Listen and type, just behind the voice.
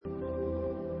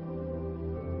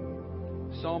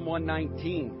Psalm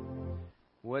 119.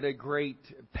 What a great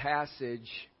passage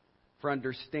for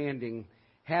understanding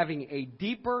having a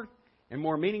deeper and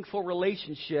more meaningful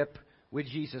relationship with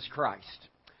Jesus Christ.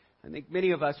 I think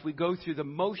many of us, we go through the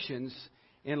motions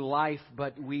in life,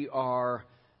 but we are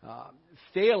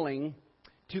failing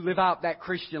to live out that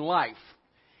Christian life.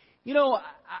 You know,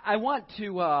 I want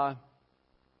to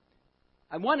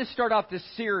start off this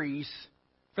series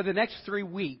for the next 3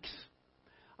 weeks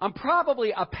on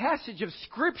probably a passage of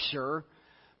Scripture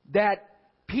that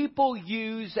people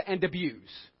use and abuse.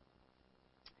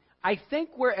 I think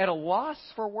we're at a loss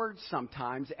for words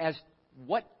sometimes as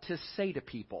what to say to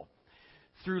people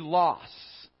through loss,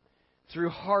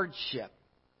 through hardship,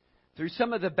 through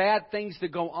some of the bad things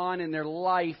that go on in their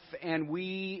life, and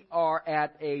we are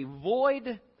at a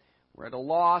void. We're at a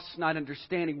loss, not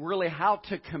understanding really how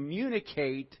to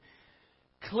communicate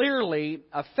clearly,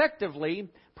 effectively,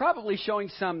 probably showing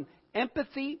some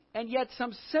empathy and yet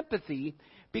some sympathy,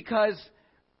 because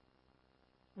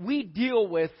we deal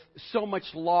with so much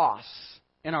loss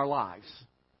in our lives.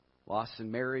 Loss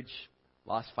in marriage,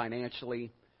 loss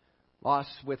financially, loss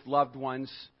with loved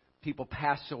ones. People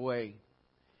pass away.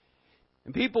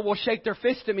 And people will shake their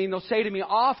fist at me and they'll say to me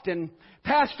often,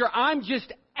 "Pastor, I'm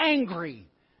just angry.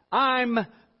 I'm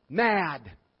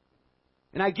mad."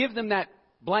 And I give them that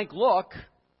blank look,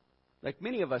 like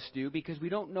many of us do, because we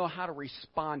don't know how to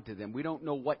respond to them. We don't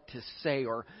know what to say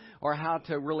or how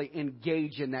to really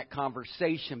engage in that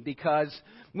conversation. Because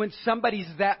when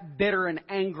somebody's that bitter and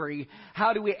angry,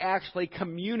 how do we actually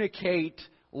communicate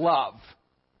love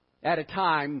at a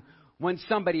time when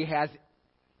somebody has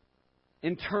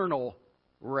internal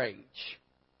rage?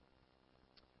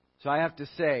 So I have to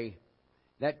say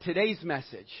that today's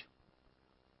message,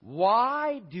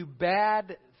 why do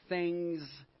bad things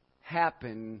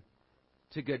happen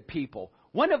to good people?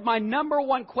 One of my number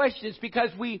one questions, because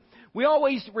we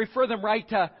always refer them right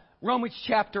to Romans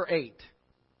chapter 8.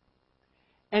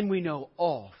 And we know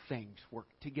all things work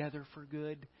together for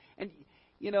good. And,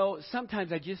 you know,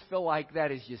 sometimes I just feel like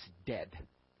that is just dead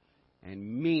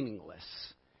and meaningless.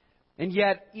 And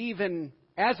yet, even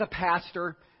as a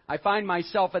pastor, I find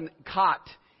myself caught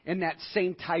in that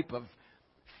same type of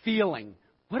feeling.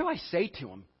 What do I say to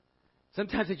them?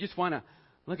 Sometimes I just want to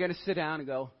look at it, sit down and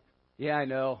go, "Yeah, I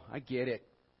know. I get it.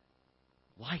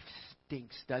 Life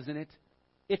stinks, doesn't it?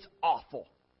 It's awful."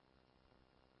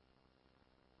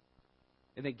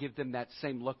 And then give them that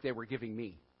same look they were giving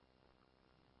me.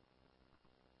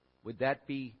 Would that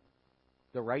be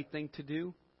the right thing to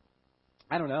do?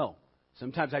 I don't know.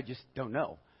 Sometimes I just don't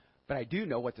know. But I do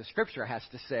know what the Scripture has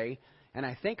to say, and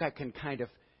I think I can kind of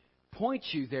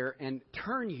point you there and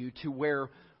turn you to where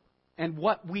and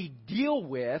what we deal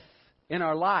with in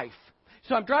our life.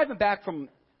 So I'm driving back from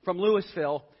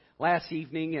Louisville last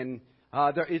evening, and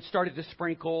it started to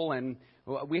sprinkle, and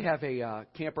we have a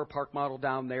camper park model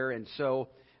down there, and so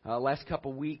last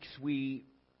couple weeks we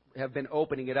have been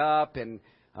opening it up, and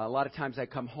a lot of times I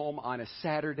come home on a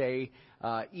Saturday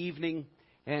evening,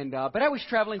 and but I was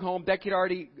traveling home. Becky had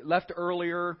already left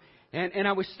earlier, and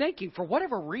I was thinking, for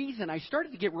whatever reason, I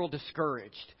started to get real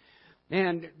discouraged.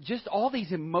 And just all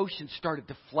these emotions started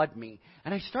to flood me.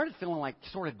 And I started feeling like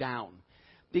sort of down.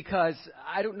 Because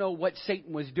I don't know what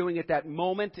Satan was doing at that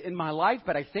moment in my life,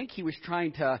 but I think he was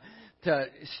trying to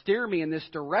steer me in this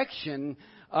direction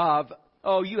of,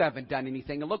 "Oh, you haven't done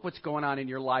anything. And look what's going on in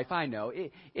your life. I know.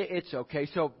 It's okay."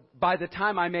 So by the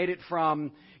time I made it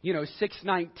from,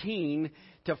 619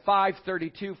 to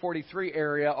 532-43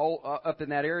 area, up in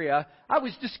that area, I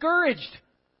was discouraged.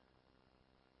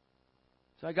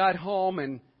 So I got home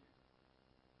and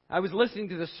I was listening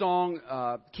to the song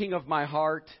 "King of My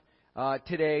Heart"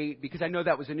 today, because I know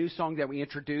that was a new song that we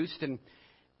introduced. And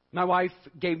my wife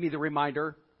gave me the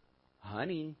reminder,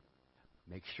 "Honey,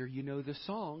 make sure you know the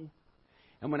song."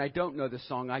 And when I don't know the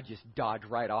song, I just dodge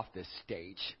right off this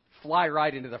stage, fly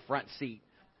right into the front seat.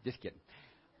 Just kidding.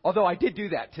 Although I did do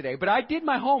that today. But I did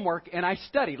my homework and I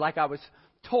studied like I was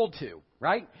told to,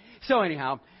 right? So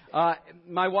anyhow,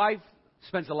 my wife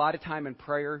spends a lot of time in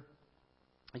prayer,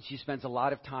 and she spends a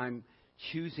lot of time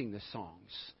choosing the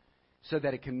songs so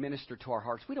that it can minister to our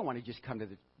hearts. We don't want to just come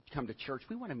to church.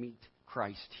 We want to meet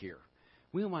Christ here.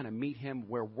 We want to meet Him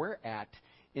where we're at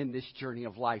in this journey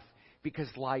of life,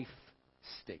 because life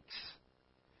stinks.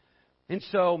 And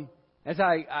so, as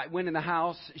I went in the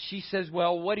house, she says,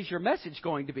 "Well, what is your message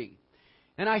going to be?"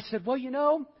 And I said, "Well,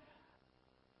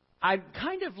 I'm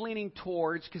kind of leaning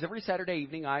towards," because every Saturday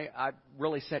evening I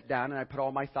really sat down and I put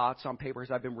all my thoughts on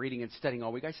papers I've been reading and studying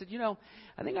all week. I said,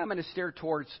 I think I'm going to steer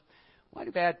towards, why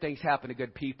do bad things happen to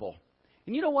good people?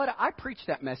 And you know what? I preached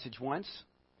that message once.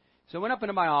 So I went up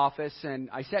into my office, and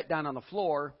I sat down on the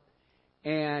floor,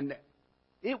 and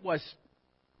it was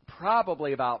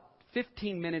probably about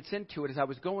 15 minutes into it as I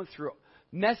was going through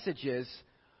messages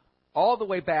all the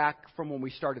way back from when we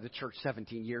started the church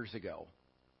 17 years ago.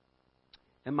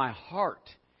 And my heart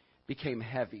became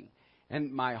heavy,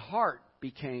 and my heart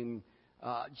became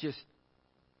just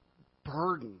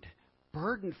burdened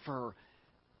for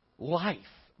life,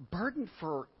 burdened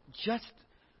for just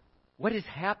what has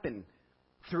happened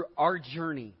through our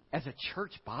journey as a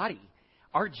church body,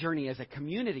 our journey as a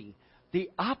community, the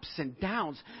ups and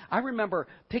downs. I remember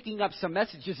picking up some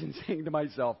messages and saying to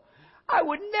myself, I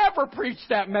would never preach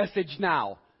that message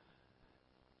now.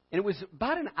 And it was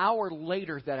about an hour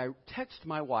later that I texted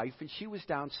my wife, and she was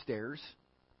downstairs,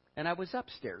 and I was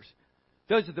upstairs.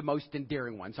 Those are the most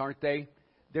endearing ones, aren't they?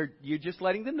 You're just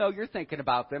letting them know you're thinking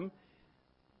about them.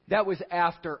 That was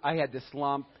after I had this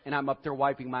lump, and I'm up there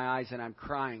wiping my eyes, and I'm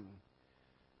crying.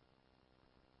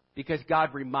 Because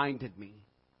God reminded me,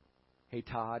 hey,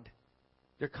 Todd,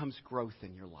 there comes growth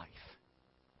in your life.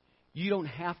 You don't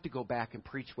have to go back and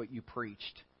preach what you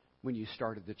preached when you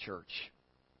started the church.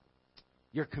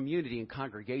 Your community and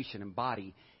congregation and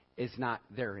body is not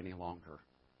there any longer.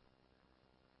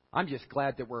 I'm just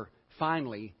glad that we're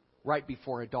finally right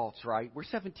before adults, right? We're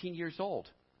 17 years old.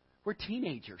 We're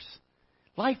teenagers.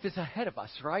 Life is ahead of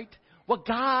us, right? What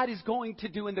God is going to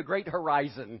do in the great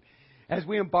horizon as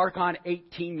we embark on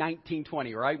 18, 19,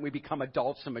 20, right? We become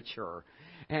adults and mature.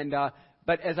 And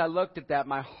but as I looked at that,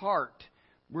 my heart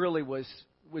really was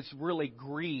really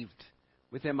grieved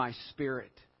within my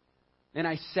spirit. And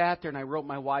I sat there and I wrote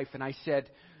my wife and I said,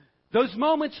 those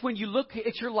moments when you look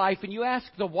at your life and you ask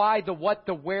the why, the what,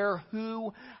 the where,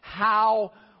 who,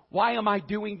 how, why am I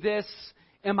doing this?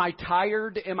 Am I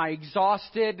tired? Am I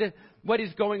exhausted? What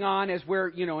is going on as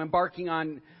we're, embarking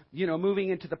on, moving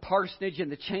into the parsonage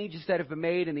and the changes that have been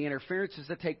made and the interferences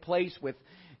that take place with,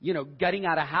 gutting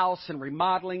out a house and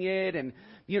remodeling it and,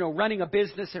 running a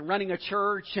business and running a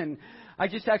church. And I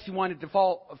just actually wanted to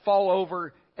fall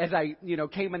over as I,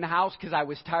 came in the house because I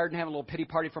was tired and having a little pity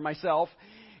party for myself.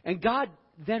 And God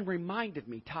then reminded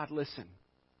me, Todd, listen.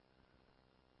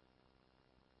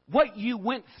 What you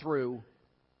went through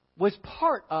was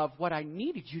part of what I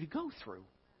needed you to go through.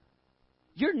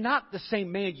 You're not the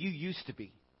same man you used to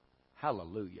be.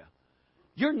 Hallelujah.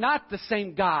 You're not the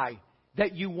same guy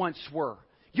that you once were.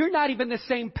 You're not even the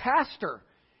same pastor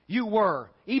you were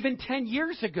even 10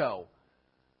 years ago.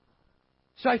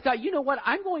 So I thought, you know what?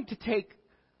 I'm going to take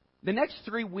the next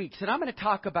 3 weeks and I'm going to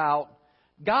talk about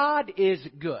God is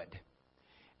good.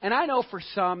 And I know for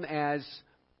some, as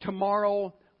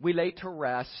tomorrow we lay to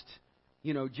rest,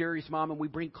 Jerry's mom, and we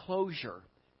bring closure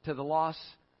to the loss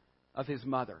of his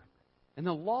mother. And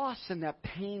the loss and that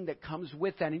pain that comes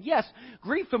with that. And yes,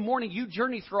 grief and mourning, you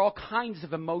journey through all kinds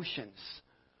of emotions.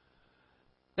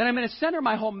 And I'm going to center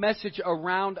my whole message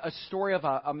around a story of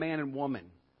a man and woman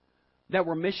that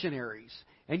were missionaries.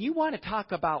 And you want to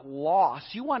talk about loss.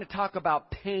 You want to talk about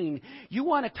pain. You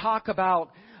want to talk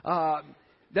about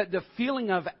the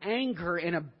feeling of anger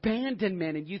and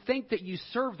abandonment. And you think that you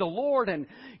serve the Lord. And,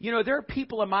 there are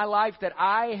people in my life that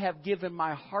I have given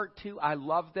my heart to. I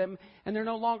love them. And they're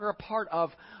no longer a part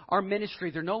of our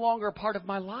ministry. They're no longer a part of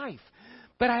my life.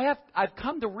 But I've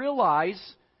come to realize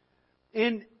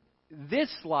in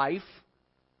this life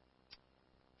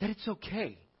that it's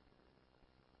okay.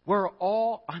 We're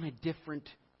all on a different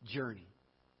journey.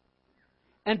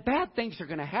 And bad things are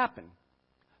going to happen.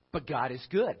 But God is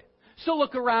good. So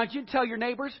look around you and tell your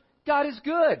neighbors, God is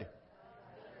good.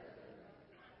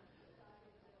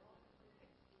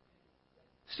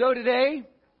 So today,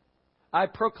 I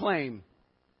proclaim,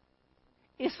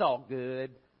 it's all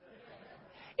good.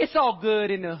 It's all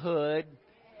good in the hood.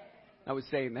 I was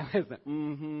saying that.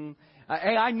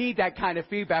 Hey, I need that kind of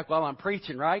feedback while I'm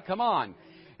preaching, right? Come on.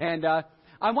 And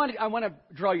I want to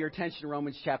draw your attention to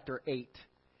Romans chapter 8.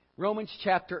 Romans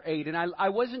chapter 8. And I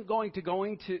wasn't going to go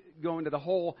into the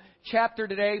whole chapter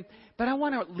today, but I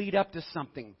want to lead up to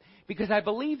something. Because I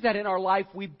believe that in our life,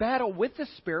 we battle with the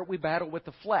spirit, we battle with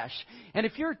the flesh. And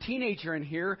if you're a teenager in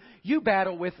here, you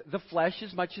battle with the flesh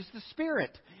as much as the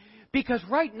spirit. Because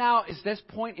right now is this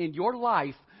point in your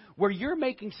life where you're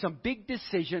making some big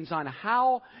decisions on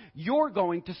how you're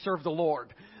going to serve the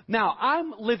Lord. Now,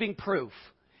 I'm living proof.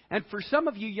 And for some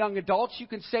of you young adults, you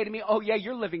can say to me, oh, yeah,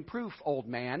 you're living proof, old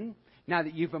man, now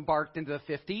that you've embarked into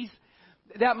the 50s.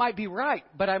 That might be right,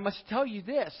 but I must tell you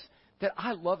this, that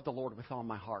I love the Lord with all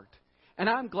my heart. And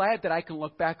I'm glad that I can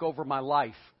look back over my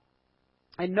life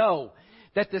and know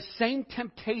that the same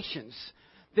temptations,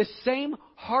 the same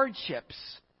hardships,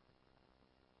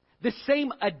 the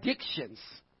same addictions,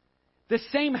 the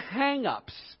same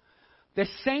hang-ups The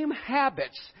same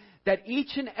habits that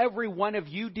each and every one of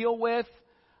you deal with,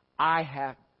 I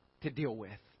have to deal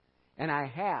with. And I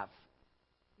have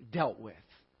dealt with.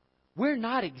 We're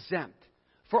not exempt.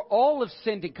 For all have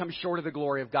sinned and come short of the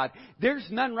glory of God. There's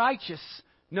none righteous,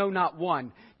 no, not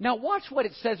one. Now watch what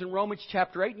it says in Romans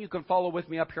chapter 8, and you can follow with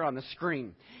me up here on the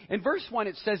screen. In verse 1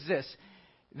 it says this,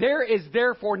 there is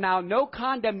therefore now no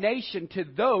condemnation to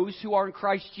those who are in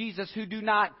Christ Jesus, who do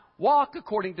not walk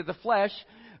according to the flesh,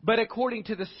 but according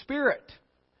to the Spirit.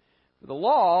 For the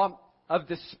law of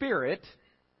the Spirit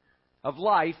of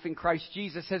life in Christ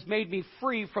Jesus has made me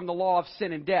free from the law of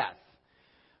sin and death.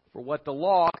 For what the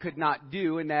law could not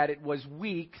do, in that it was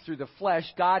weak through the flesh,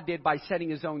 God did by sending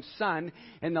His own Son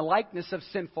in the likeness of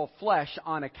sinful flesh.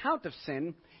 On account of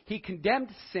sin, He condemned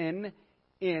sin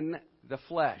in the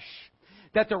flesh,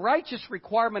 that the righteous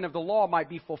requirement of the law might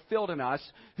be fulfilled in us,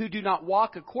 who do not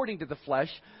walk according to the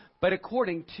flesh, but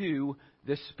according to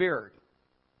the Spirit.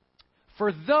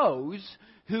 For those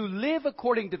who live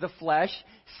according to the flesh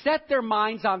set their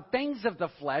minds on things of the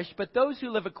flesh, but those who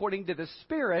live according to the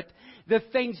Spirit, the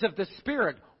things of the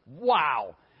Spirit.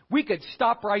 Wow! We could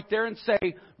stop right there and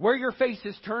say, where your face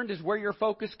is turned is where your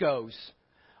focus goes.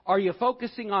 Are you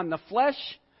focusing on the flesh,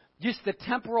 just the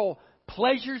temporal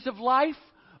pleasures of life?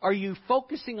 Are you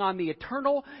focusing on the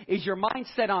eternal? Is your mind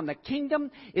set on the kingdom?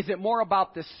 Is it more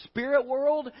about the spirit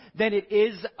world than it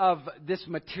is of this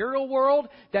material world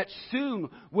that soon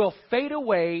will fade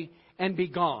away and be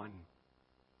gone?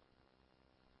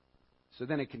 So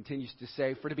then it continues to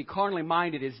say, for to be carnally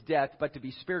minded is death, but to be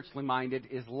spiritually minded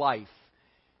is life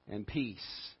and peace.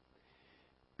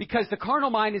 Because the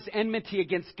carnal mind is enmity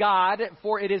against God,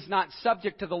 for it is not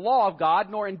subject to the law of God,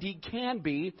 nor indeed can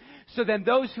be. So then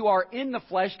those who are in the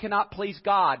flesh cannot please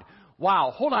God.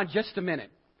 Wow, hold on just a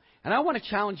minute. And I want to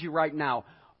challenge you right now.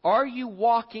 Are you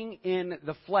walking in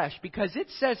the flesh? Because it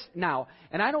says now,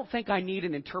 and I don't think I need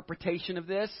an interpretation of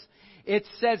this, it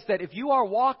says that if you are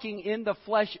walking in the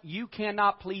flesh, you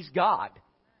cannot please God.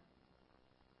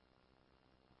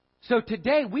 So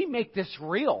today we make this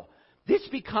real. This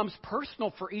becomes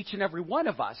personal for each and every one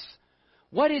of us.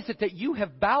 What is it that you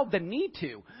have bowed the knee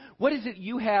to? What is it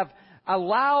you have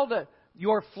allowed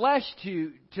your flesh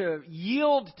to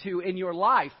yield to in your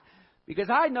life? Because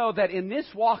I know that in this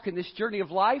walk, in this journey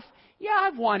of life,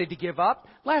 I've wanted to give up.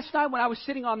 Last night when I was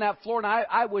sitting on that floor and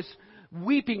I was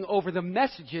weeping over the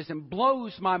messages, and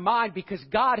blows my mind because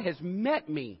God has met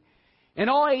me. In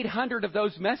all 800 of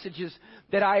those messages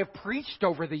that I have preached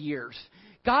over the years,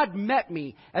 God met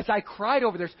me as I cried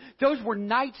over this. Those were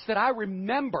nights that I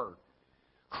remember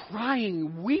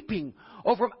crying, weeping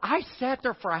over them. I sat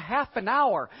there for a half an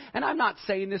hour. And I'm not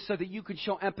saying this so that you can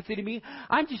show empathy to me.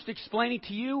 I'm just explaining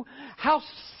to you how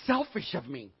selfish of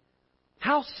me,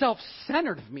 how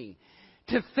self-centered of me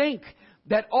to think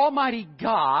that Almighty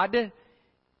God,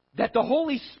 that the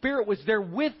Holy Spirit was there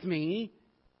with me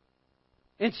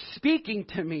and speaking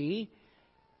to me.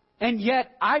 And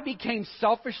yet, I became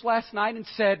selfish last night and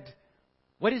said,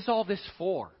 what is all this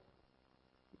for?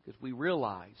 Because we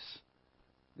realize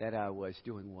that I was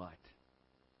doing what?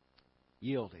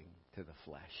 Yielding to the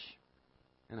flesh.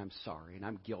 And I'm sorry, and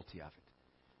I'm guilty of it.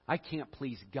 I can't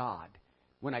please God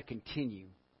when I continue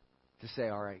to say,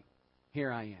 all right,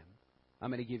 here I am. I'm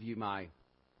going to give you my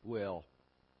will.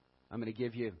 I'm going to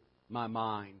give you my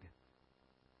mind,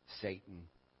 Satan.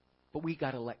 But we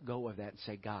got to let go of that and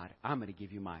say, God, I'm going to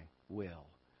give you my will.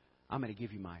 I'm going to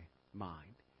give you my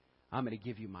mind. I'm going to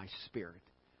give you my spirit.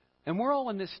 And we're all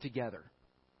in this together.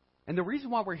 And the reason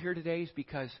why we're here today is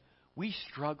because we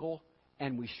struggle,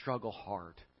 and we struggle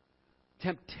hard.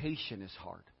 Temptation is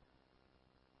hard.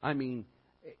 I mean,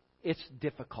 it's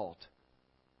difficult.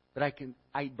 But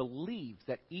I believe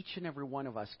that each and every one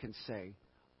of us can say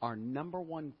our number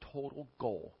one total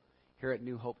goal here at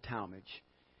New Hope Talmadge,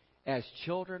 as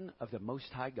children of the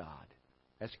Most High God,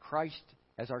 as Christ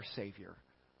as our Savior,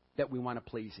 that we want to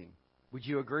please Him. Would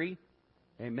you agree?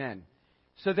 Amen.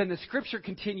 So then the Scripture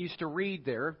continues to read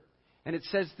there, and it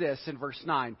says this in verse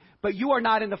 9, but you are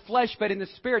not in the flesh, but in the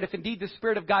Spirit, if indeed the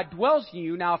Spirit of God dwells in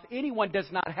you. Now, if anyone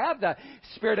does not have the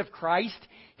Spirit of Christ,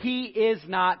 he is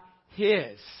not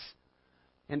His.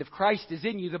 And if Christ is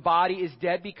in you, the body is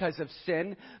dead because of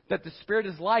sin, but the Spirit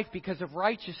is life because of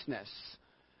righteousness.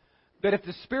 But if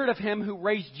the Spirit of Him who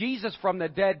raised Jesus from the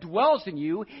dead dwells in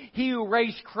you, He who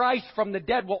raised Christ from the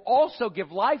dead will also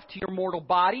give life to your mortal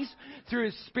bodies through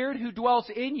His Spirit who dwells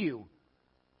in you.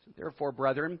 So therefore,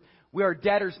 brethren, we are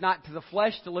debtors not to the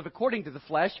flesh to live according to the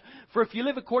flesh. For if you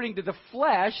live according to the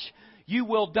flesh, you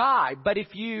will die. But if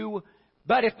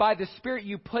by the Spirit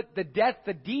you put to death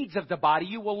the deeds of the body,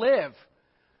 you will live.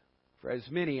 For as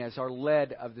many as are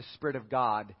led of the Spirit of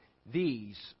God,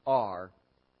 These are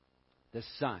the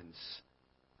sons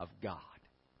of God.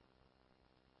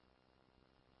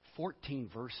 14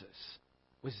 verses.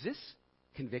 Was this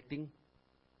convicting?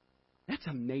 That's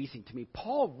amazing to me.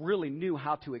 Paul really knew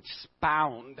how to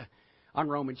expound on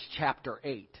Romans chapter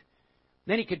 8.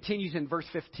 Then he continues in verse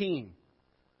 15.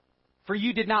 For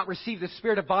you did not receive the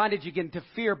spirit of bondage again to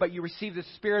fear, but you received the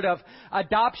spirit of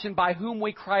adoption by whom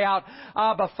we cry out,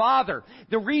 Abba, Father.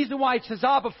 The reason why it says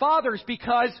Abba, Father is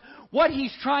because what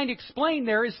he's trying to explain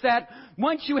there is that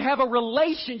once you have a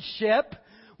relationship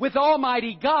with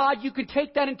Almighty God, you can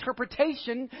take that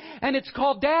interpretation and it's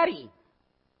called Daddy.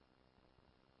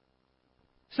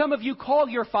 Some of you call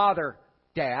your father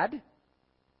Dad,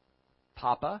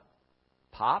 Papa,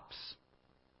 Pops,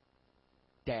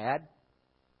 Dad,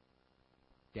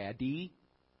 Daddy.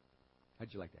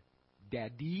 How'd you like that?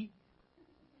 Daddy.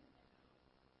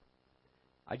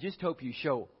 I just hope you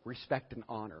show respect and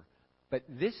honor. But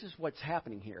this is what's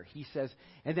happening here. He says,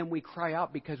 and then we cry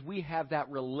out because we have that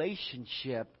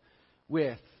relationship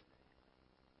with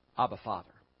Abba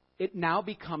Father. It now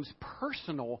becomes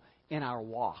personal in our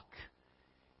walk.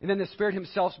 And then the Spirit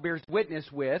Himself bears witness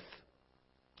with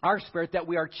our spirit that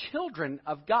we are children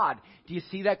of God. Do you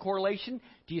see that correlation?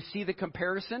 Do you see the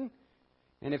comparison?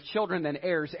 And if children, then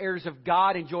heirs, heirs of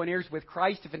God and joint heirs with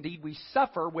Christ, if indeed we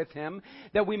suffer with Him,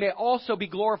 that we may also be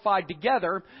glorified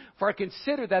together. For I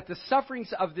consider that the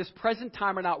sufferings of this present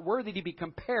time are not worthy to be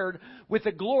compared with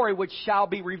the glory which shall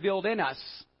be revealed in us.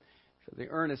 For the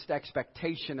earnest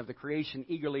expectation of the creation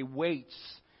eagerly waits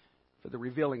for the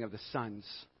revealing of the sons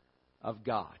of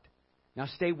God. Now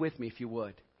stay with me if you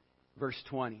would. Verse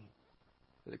 20.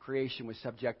 For the creation was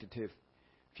subjected to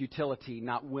futility,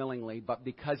 not willingly, but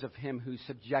because of Him who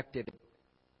subjected it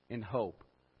in hope.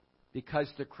 Because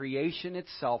the creation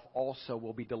itself also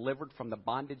will be delivered from the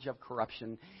bondage of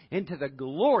corruption into the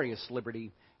glorious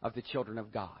liberty of the children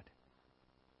of God.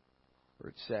 Where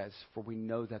it says, for we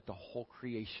know that the whole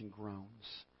creation groans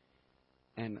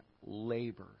and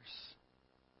labors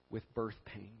with birth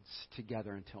pains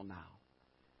together until now.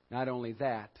 Not only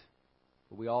that,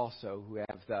 but we also, who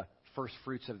have the first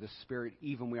fruits of the Spirit,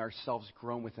 even we ourselves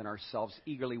groan within ourselves,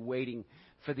 eagerly waiting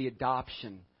for the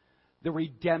adoption, the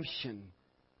redemption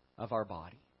of our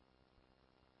body.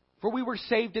 For we were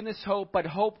saved in this hope, but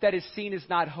hope that is seen is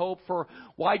not hope. For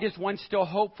why does one still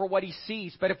hope for what he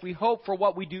sees? But if we hope for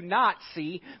what we do not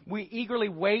see, we eagerly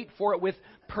wait for it with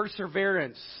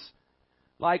perseverance.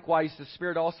 Likewise, the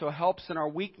Spirit also helps in our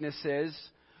weaknesses.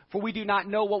 For we do not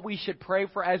know what we should pray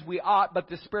for as we ought, but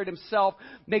the Spirit Himself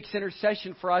makes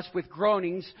intercession for us with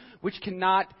groanings which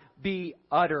cannot be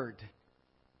uttered.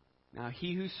 Now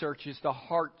He who searches the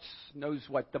hearts knows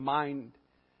what the mind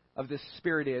of the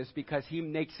Spirit is, because He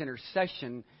makes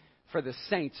intercession for the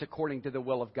saints according to the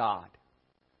will of God.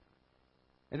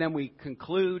 And then we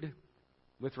conclude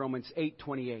with Romans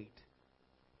 8:28.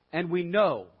 And we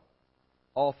know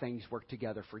all things work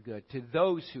together for good to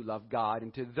those who love God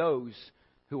and to those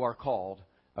who are called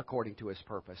according to His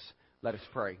purpose. Let us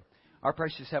pray. Our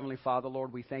precious Heavenly Father,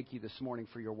 Lord, we thank You this morning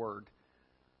for Your word.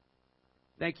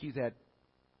 Thank You that,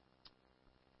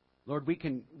 Lord, we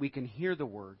can hear the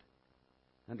word,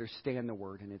 understand the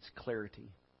word and its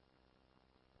clarity.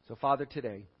 So, Father,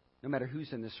 today, no matter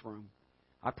who's in this room,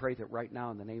 I pray that right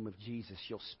now in the name of Jesus,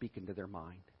 You'll speak into their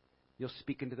mind. You'll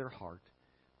speak into their heart.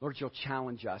 Lord, You'll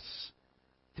challenge us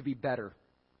to be better,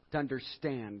 to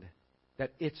understand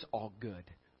that it's all good.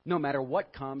 No matter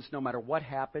what comes, no matter what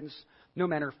happens, no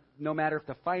matter if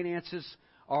the finances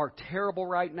are terrible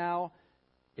right now,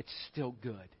 it's still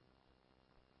good.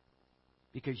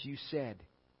 Because You said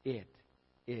it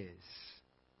is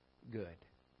good.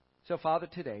 So, Father,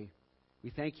 today, we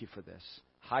thank You for this.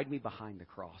 Hide me behind the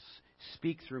cross.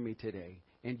 Speak through me today.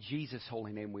 In Jesus'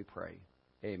 holy name we pray.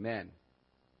 Amen.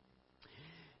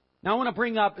 Now I want to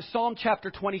bring up Psalm chapter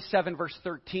 27, verse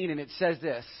 13, and it says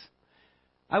this.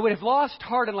 I would have lost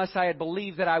heart unless I had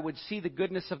believed that I would see the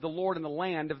goodness of the Lord in the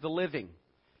land of the living.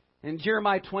 In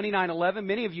Jeremiah 29:11,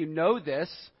 many of you know this,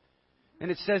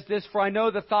 and it says this, for I know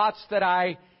the thoughts that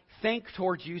I think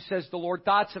towards You, says the Lord,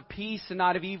 thoughts of peace and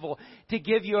not of evil, to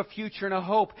give you a future and a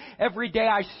hope. Every day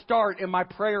I start in my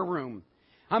prayer room.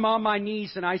 I'm on my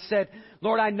knees and I said,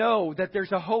 Lord, I know that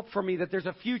there's a hope for me, that there's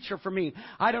a future for me.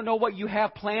 I don't know what You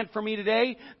have planned for me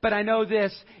today, but I know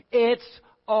this, it's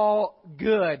all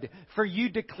good. For You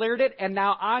declared it, and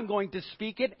now I'm going to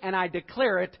speak it, and I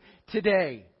declare it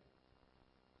today.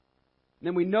 And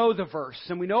then we know the verse,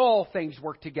 and we know all things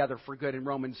work together for good in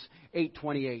Romans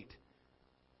 8:28.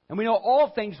 And we know all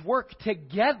things work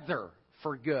together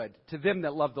for good to them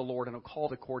that love the Lord and are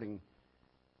called according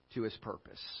to His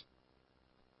purpose.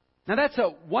 Now that's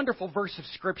a wonderful verse of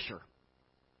Scripture.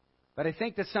 But I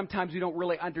think that sometimes we don't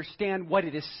really understand what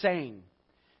it is saying.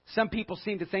 Some people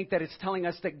seem to think that it's telling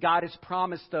us that God has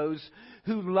promised those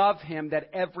who love Him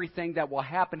that everything that will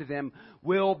happen to them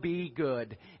will be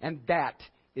good. And that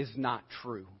is not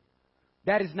true.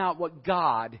 That is not what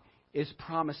God is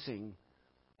promising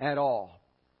at all.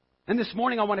 And this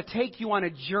morning I want to take you on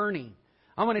a journey.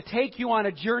 I want to take you on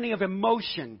a journey of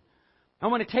emotion. I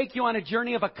want to take you on a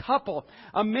journey of a couple,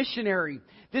 a missionary.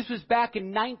 This was back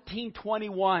in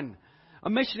 1921. A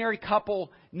missionary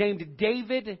couple named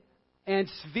David and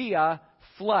Svea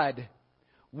Flood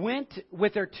went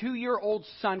with their 2-year-old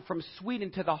son from Sweden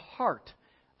to the heart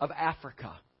of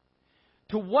Africa,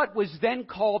 to what was then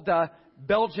called the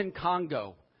Belgian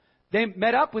Congo. They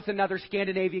met up with another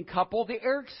Scandinavian couple, the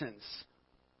Eriksons.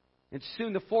 And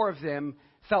soon the four of them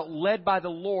felt led by the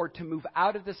Lord to move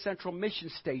out of the central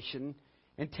mission station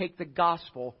and take the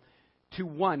gospel to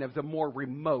one of the more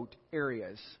remote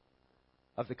areas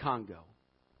of the Congo.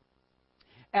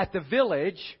 At the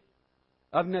village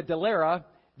of Ndalera,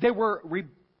 they were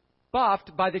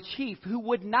rebuffed by the chief, who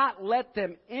would not let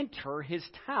them enter his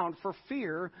town for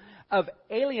fear of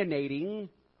alienating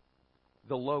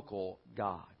the local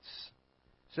gods.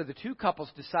 So the two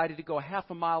couples decided to go half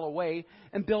a mile away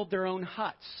and build their own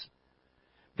huts.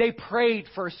 They prayed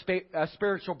for a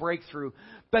spiritual breakthrough,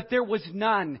 but there was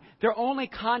none. Their only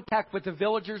contact with the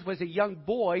villagers was a young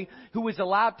boy who was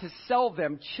allowed to sell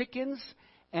them chickens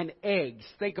and eggs.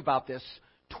 Think about this,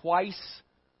 twice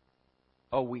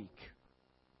a week.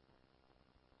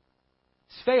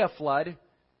 Svea Flood,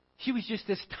 she was just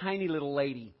this tiny little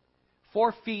lady,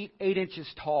 4 feet 8 inches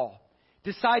tall.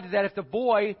 Decided that if the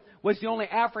boy was the only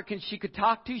African she could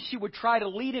talk to, she would try to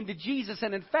lead him to Jesus.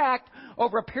 And in fact,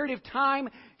 over a period of time,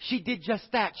 she did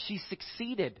just that. She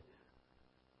succeeded.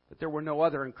 But there were no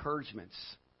other encouragements.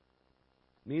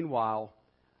 Meanwhile,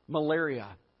 malaria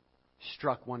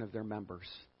struck one of their members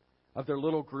of their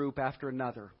little group after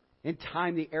another. In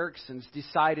time, the Eriksons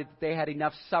decided that they had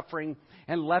enough suffering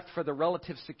and left for the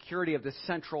relative security of the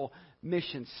central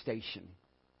mission station.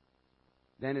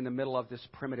 Then in the middle of this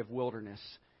primitive wilderness,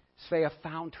 Svea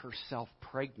found herself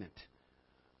pregnant.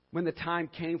 When the time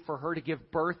came for her to give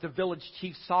birth, the village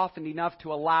chief softened enough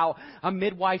to allow a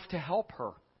midwife to help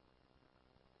her.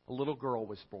 A little girl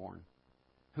was born,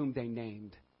 whom they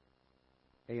named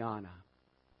Ayana.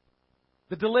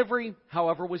 The delivery,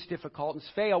 however, was difficult, and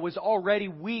Svea was already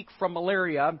weak from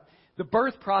malaria. The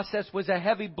birth process was a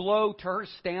heavy blow to her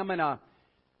stamina.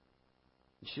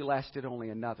 And she lasted only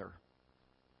another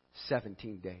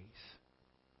 17 days.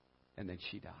 And then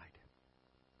she died.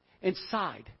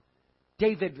 Inside,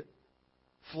 David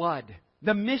Flood,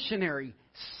 the missionary,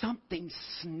 something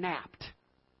snapped.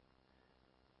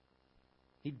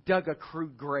 He dug a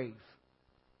crude grave,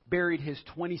 buried his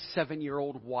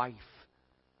 27-year-old wife,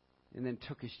 and then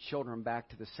took his children back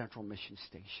to the central mission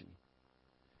station.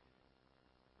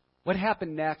 What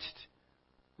happened next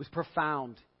was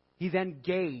profound. He then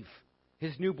gave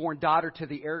his newborn daughter to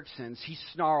the Eriksons. He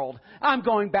snarled, "I'm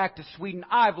going back to Sweden.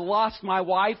 I've lost my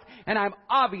wife, and I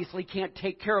obviously can't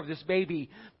take care of this baby.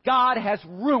 God has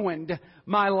ruined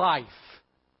my life."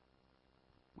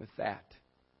 With that,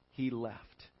 he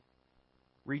left,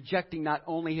 rejecting not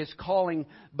only his calling,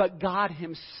 but God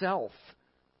Himself.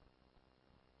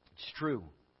 It's true.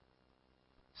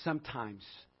 Sometimes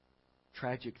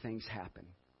tragic things happen,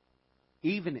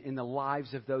 even in the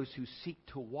lives of those who seek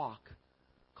to walk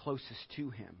closest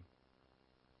to Him.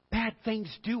 Bad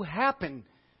things do happen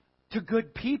to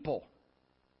good people.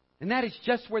 And that is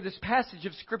just where this passage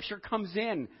of Scripture comes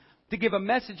in, to give a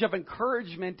message of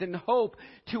encouragement and hope,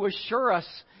 to assure us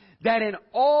that in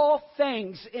all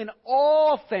things,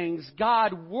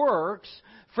 God works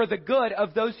for the good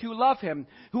of those who love Him,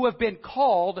 who have been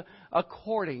called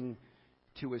according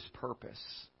to His purpose.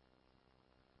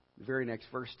 The very next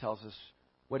verse tells us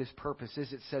what His purpose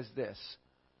is. It says this: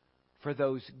 "For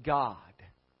those God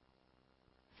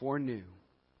foreknew,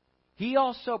 He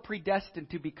also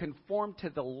predestined to be conformed to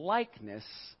the likeness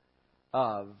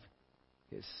of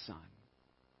His Son,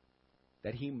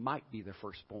 that He might be the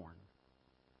firstborn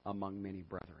among many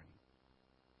brethren."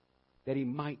 That He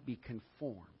might be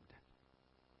conformed.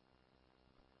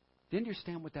 Do you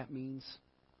understand what that means?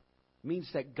 It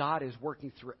means that God is working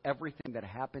through everything that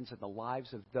happens in the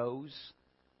lives of those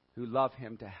who love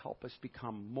Him to help us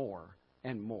become more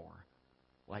and more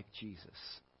like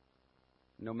Jesus.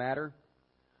 No matter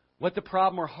what the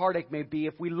problem or heartache may be,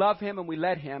 if we love Him and we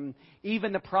let Him,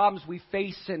 even the problems we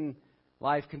face in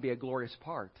life can be a glorious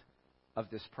part of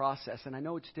this process. And I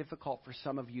know it's difficult for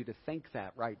some of you to think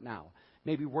that right now.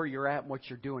 maybe where you're at and what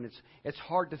you're doing. It's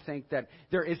hard to think that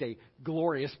there is a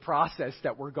glorious process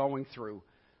that we're going through,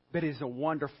 but it is a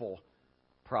wonderful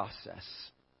process.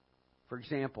 For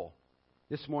example,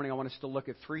 this morning I want us to look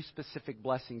at 3 specific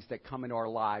blessings that come into our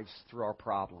lives through our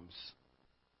problems.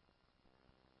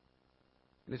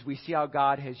 And as we see how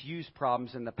God has used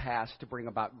problems in the past to bring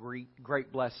about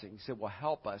great blessings, it will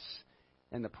help us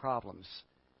in the problems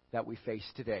that we face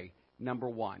today. Number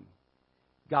 1,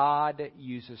 God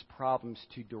uses problems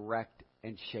to direct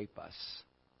and shape us.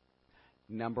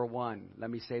 Number 1, let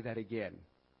me say that again.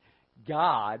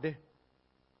 God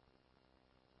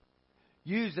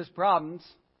uses problems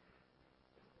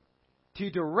to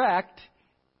direct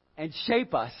and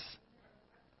shape us.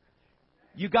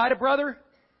 You got it, brother?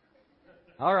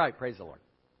 All right, praise the Lord.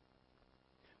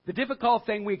 The difficult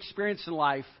thing we experience in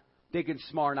life, big and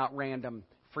small, are not random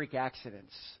freak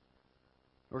accidents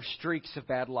or streaks of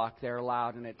bad luck. They're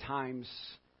allowed and at times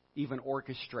even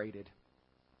orchestrated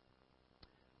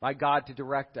by God to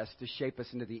direct us, to shape us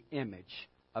into the image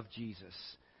of Jesus.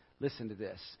 Listen to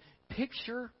this.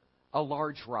 Picture a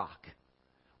large rock.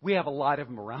 We have a lot of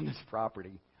them around this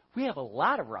property. We have a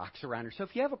lot of rocks around here. So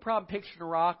if you have a problem picturing a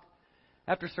rock,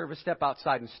 after service, step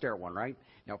outside and stare at one, right?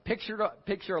 Now,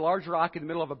 picture a large rock in the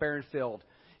middle of a barren field.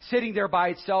 Sitting there by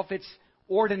itself, it's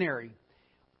ordinary,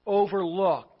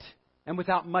 overlooked, and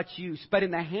without much use. But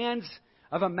in the hands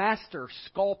of a master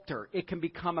sculptor, it can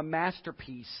become a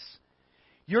masterpiece.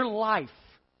 Your life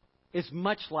is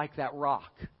much like that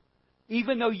rock.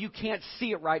 Even though you can't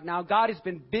see it right now, God has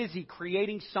been busy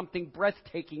creating something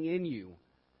breathtaking in you.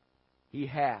 He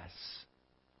has.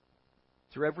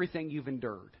 Through everything you've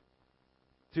endured.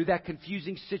 Through that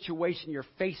confusing situation you're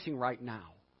facing right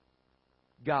now.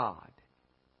 God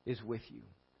is with you.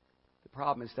 The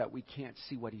problem is that we can't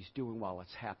see what He's doing while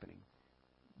it's happening.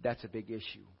 That's a big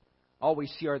issue. All we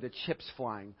see are the chips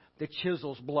flying. The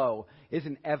chisels blow.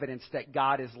 Isn't evidence that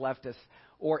God has left us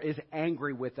or is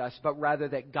angry with us, but rather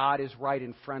that God is right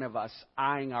in front of us,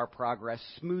 eyeing our progress,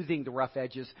 smoothing the rough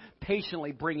edges,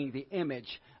 patiently bringing the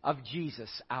image of Jesus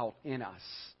out in us.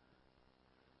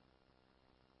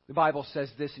 The Bible says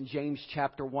this in James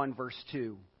chapter 1, verse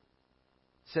 2.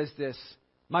 It says this,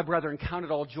 "My brethren, count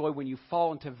it all joy when you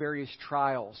fall into various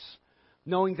trials,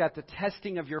 knowing that the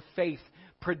testing of your faith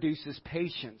produces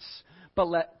patience. But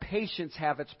let patience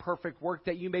have its perfect work,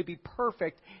 that you may be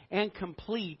perfect and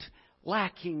complete,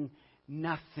 lacking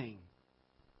nothing."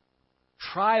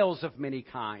 Trials of many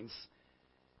kinds.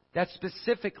 That's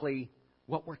specifically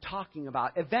what we're talking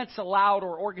about. Events allowed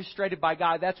or orchestrated by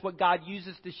God. That's what God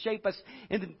uses to shape us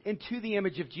into the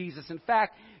image of Jesus. In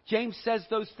fact, James says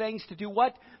those things to do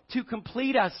what? To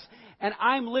complete us. And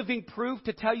I'm living proof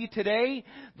to tell you today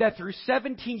that through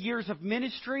 17 years of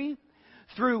ministry,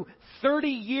 through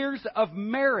 30 years of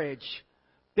marriage,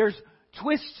 there's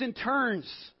twists and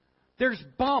turns. There's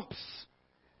bumps.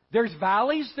 There's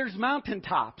valleys. There's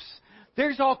mountaintops.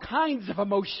 There's all kinds of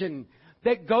emotion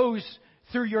that goes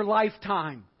through your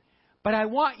lifetime. But I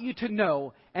want you to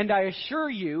know, and I assure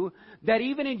you, that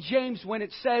even in James, when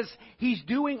it says he's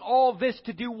doing all this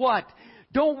to do what?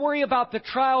 Don't worry about the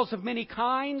trials of many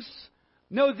kinds.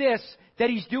 Know this, that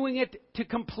he's doing it to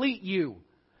complete you.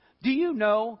 Do you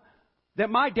know that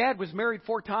my dad was married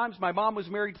 4 times, my mom was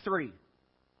married 3?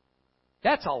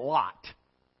 That's a lot.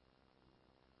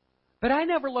 But I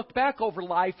never looked back over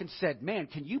life and said, man,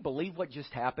 can you believe what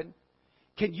just happened?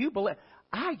 Can you believe?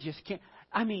 I just can't.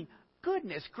 I mean,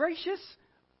 goodness gracious.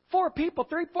 4 people,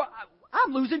 3, 4.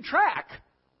 I'm losing track.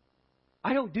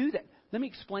 I don't do that. Let me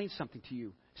explain something to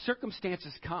you.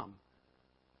 Circumstances come.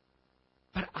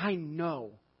 But I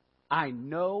know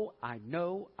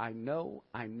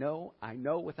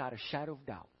without a shadow of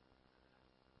doubt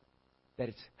that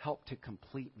it's helped to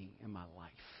complete me in my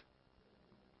life.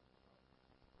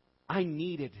 I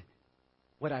needed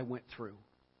what I went through.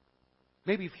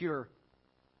 Maybe if you're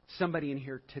somebody in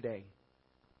here today,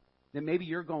 then maybe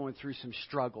you're going through some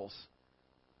struggles.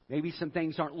 Maybe some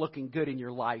things aren't looking good in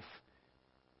your life.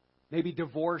 Maybe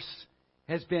divorce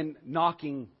has been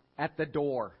knocking at the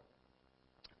door.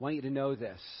 I want you to know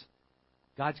this.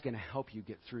 God's going to help you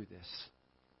get through this.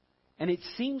 And it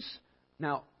seems,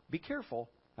 now, be careful.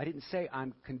 I didn't say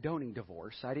I'm condoning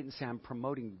divorce. I didn't say I'm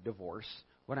promoting divorce.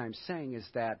 What I'm saying is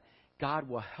that God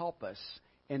will help us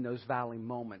in those valley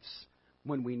moments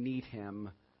when we need Him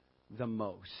the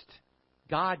most.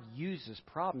 God uses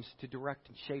problems to direct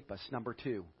and shape us. Number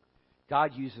 2,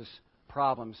 God uses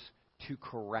problems to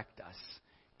correct us.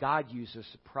 God uses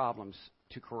problems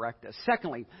to correct us.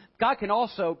 Secondly, God can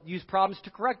also use problems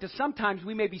to correct us. Sometimes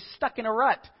we may be stuck in a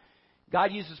rut.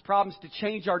 God uses problems to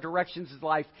change our directions in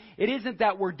life. It isn't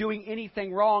that we're doing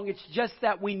anything wrong. It's just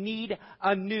that we need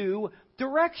a new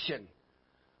direction.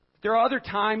 There are other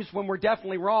times when we're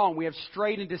definitely wrong. We have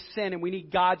strayed into sin and we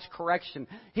need God's correction,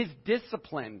 His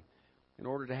discipline, in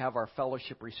order to have our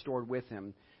fellowship restored with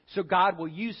Him. So God will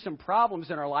use some problems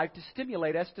in our life to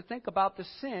stimulate us to think about the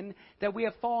sin that we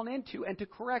have fallen into and to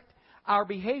correct our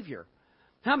behavior.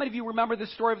 How many of you remember the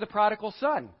story of the prodigal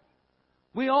son?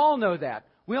 We all know that.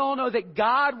 We all know that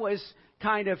God was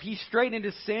he strayed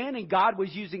into sin, and God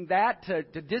was using that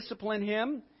to discipline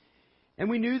him. And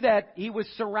we knew that he was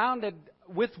surrounded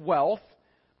with wealth,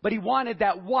 but he wanted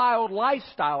that wild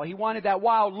lifestyle. He wanted that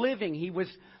wild living. He was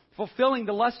fulfilling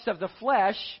the lusts of the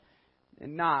flesh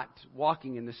and not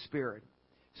walking in the Spirit.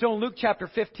 So in Luke chapter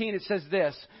 15, it says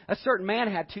this: a certain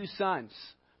man had 2 sons.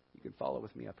 You can follow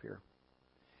with me up here.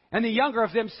 And the younger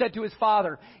of them said to his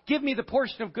father, "Give me the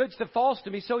portion of goods that falls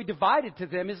to me." So he divided to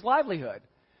them his livelihood.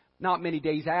 Not many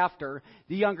days after,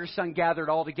 the younger son gathered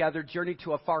all together, journeyed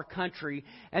to a far country,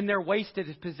 and there wasted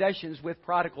his possessions with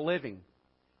prodigal living.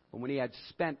 But when he had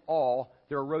spent all,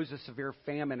 there arose a severe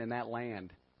famine in that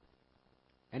land.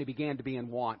 And he began to be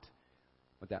in want.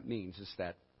 What that means is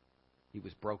that he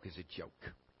was broke as a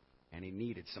joke, and he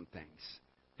needed some things.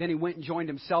 Then he went and joined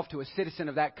himself to a citizen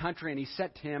of that country, and he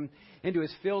sent him into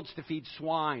his fields to feed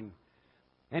swine.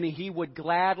 And he would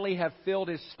gladly have filled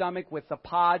his stomach with the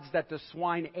pods that the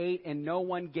swine ate, and no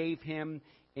one gave him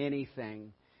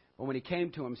anything. But when he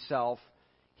came to himself,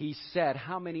 he said,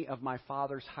 "How many of my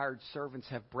father's hired servants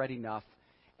have bread enough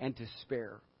and to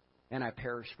spare, and I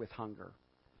perish with hunger?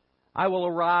 I will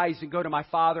arise and go to my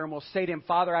father, and will say to him,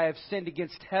 'Father, I have sinned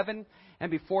against heaven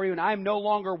and before you, and I am no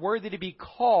longer worthy to be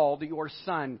called your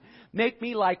son. Make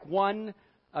me like one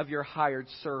of your hired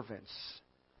servants.'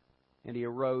 And he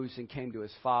arose and came to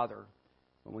his father.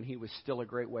 But when he was still a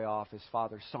great way off, his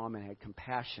father saw him and had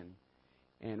compassion,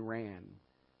 and ran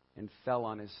and fell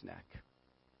on his neck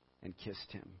and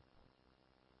kissed him."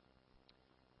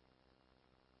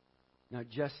 Now, it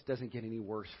just doesn't get any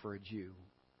worse for a Jew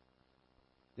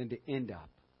than to end up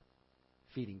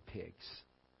feeding pigs.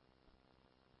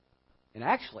 And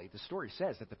actually, the story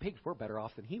says that the pigs were better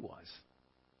off than he was.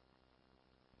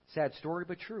 Sad story,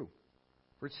 but true.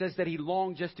 For it says that he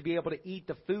longed just to be able to eat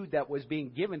the food that was being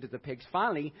given to the pigs.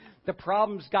 Finally, the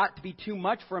problems got to be too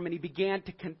much for him, and he began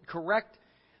to correct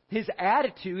his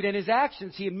attitude and his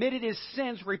actions. He admitted his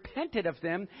sins, repented of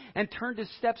them, and turned his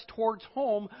steps towards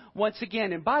home once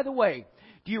again. And by the way,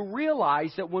 do you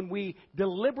realize that when we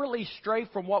deliberately stray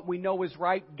from what we know is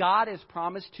right, God has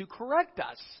promised to correct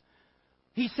us?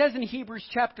 He says in Hebrews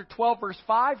chapter 12, verse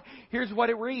 5, here's what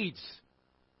it reads: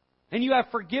 "And you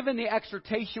have forgiven the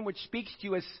exhortation which speaks to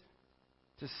you as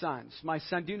to sons. My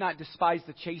son, do not despise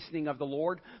the chastening of the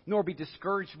Lord, nor be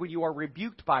discouraged when you are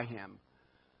rebuked by him.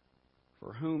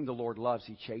 For whom the Lord loves,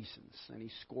 he chastens, and he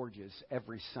scourges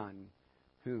every son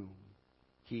whom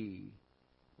he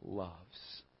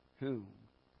loves," whom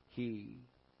he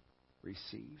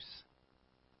receives.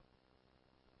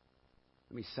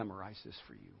 Let me summarize this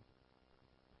for you.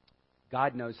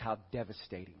 God knows how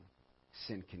devastating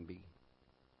sin can be.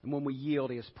 And when we yield,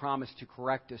 He has promised to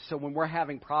correct us. So when we're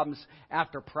having problems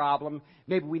after problem,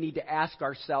 maybe we need to ask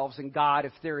ourselves and God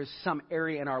if there is some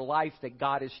area in our life that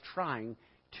God is trying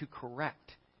to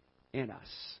correct in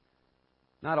us.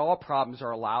 Not all problems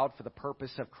are allowed for the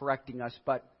purpose of correcting us,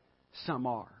 but some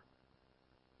are.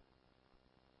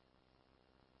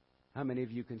 How many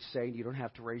of you can say, and you don't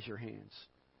have to raise your hands,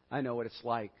 "I know what it's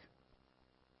like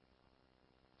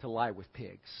to lie with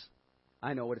pigs.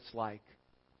 I know what it's like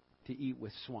to eat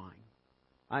with swine.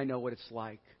 I know what it's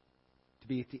like to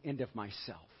be at the end of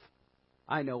myself.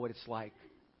 I know what it's like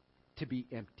to be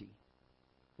empty."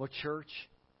 Well, church,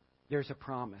 there's a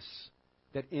promise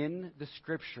that in the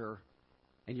Scripture,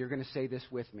 and you're going to say this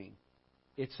with me,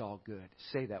 it's all good.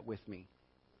 Say that with me.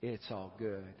 It's all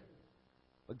good.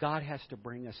 But God has to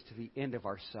bring us to the end of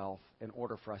ourselves in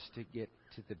order for us to get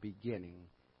to the beginning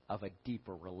of a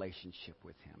deeper relationship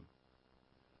with Him.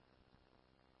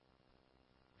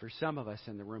 For some of us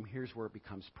in the room, here's where it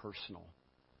becomes personal.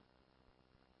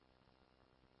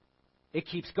 It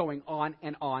keeps going on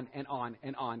and on and on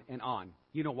and on and on.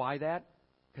 You know why that?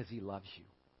 Because He loves you.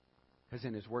 Because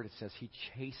in His Word it says He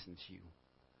chastens you.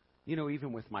 You know,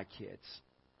 even with my kids,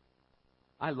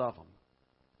 I love them.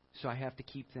 So I have to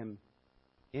keep them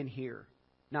in here.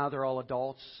 Now they're all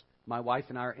adults. My wife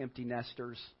and I are empty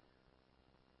nesters.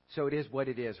 So it is what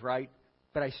it is, right?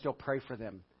 But I still pray for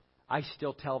them. I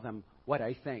still tell them what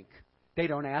I think. They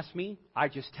don't ask me. I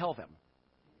just tell them.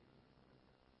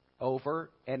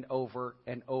 Over and over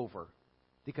and over.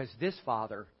 Because this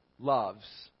Father loves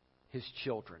His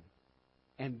children.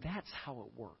 And that's how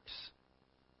it works.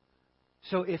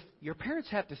 So if your parents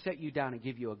have to sit you down and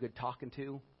give you a good talking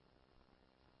to,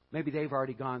 maybe they've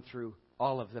already gone through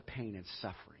all of the pain and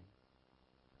suffering.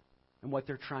 And what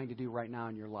they're trying to do right now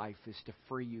in your life is to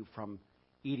free you from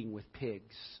eating with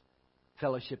pigs,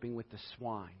 fellowshipping with the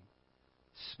swine,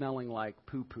 smelling like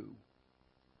poo-poo.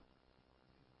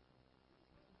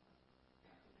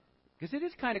 Because it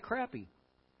is kind of crappy.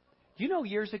 You know,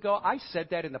 years ago, I said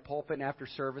that in the pulpit, and after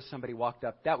service, somebody walked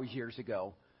up. That was years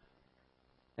ago.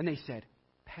 And they said,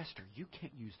 Pastor, you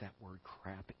can't use that word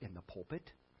crap in the pulpit.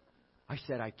 I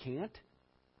said, I can't.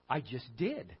 I just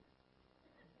did.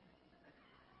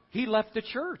 He left the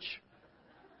church.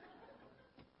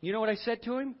 You know what I said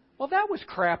to him? Well, that was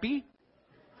crappy.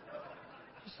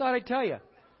 Just thought I'd tell you.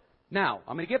 Now,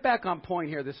 I'm going to get back on point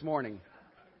here this morning.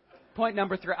 Point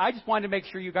number 3. I just wanted to make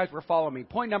sure you guys were following me.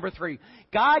 Point number 3.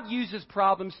 God uses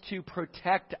problems to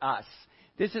protect us.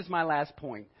 This is my last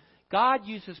point. God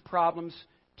uses problems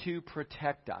to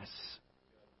protect us.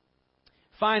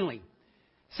 Finally,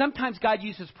 sometimes God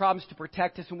uses problems to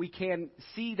protect us, and we can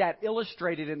see that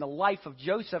illustrated in the life of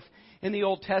Joseph in the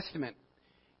Old Testament.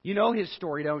 You know his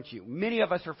story, don't you? Many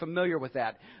of us are familiar with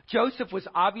that. Joseph was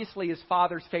obviously his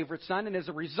father's favorite son, and as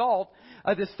a result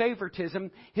of this favoritism,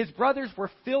 his brothers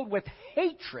were filled with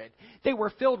hatred. They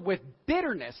were filled with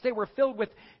bitterness. They were filled with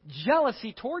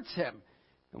jealousy towards him.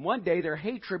 And one day their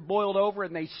hatred boiled over,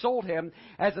 and they sold him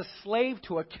as a slave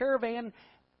to a caravan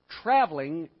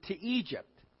traveling to Egypt.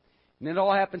 And it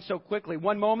all happened so quickly.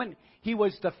 One moment, he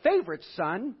was the favorite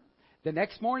son. The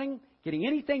next morning, getting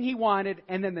anything he wanted.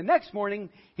 And then the next morning,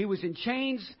 he was in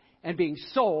chains and being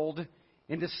sold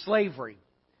into slavery.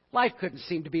 Life couldn't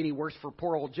seem to be any worse for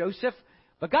poor old Joseph.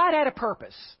 But God had a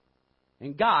purpose.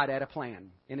 And God had a plan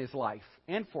in his life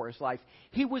and for his life.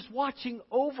 He was watching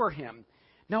over him.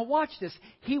 Now watch this.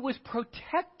 He was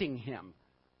protecting him.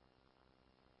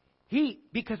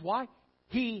 Because why?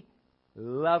 He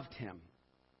loved him.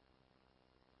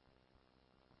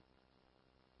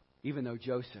 Even though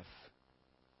Joseph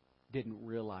didn't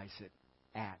realize it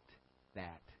at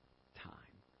that time.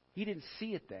 He didn't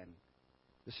see it then.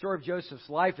 The story of Joseph's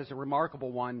life is a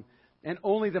remarkable one, and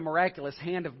only the miraculous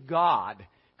hand of God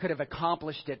could have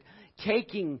accomplished it,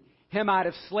 taking him out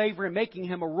of slavery and making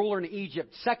him a ruler in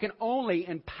Egypt, second only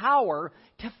in power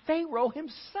to Pharaoh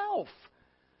himself.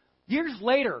 Years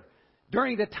later,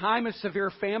 during the time of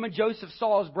severe famine, Joseph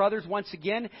saw his brothers once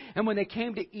again, and when they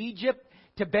came to Egypt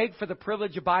to beg for the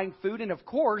privilege of buying food, and of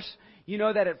course, you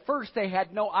know that at first they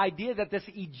had no idea that this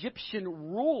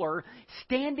Egyptian ruler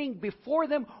standing before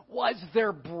them was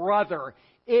their brother.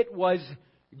 It was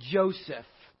Joseph.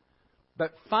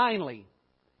 But finally,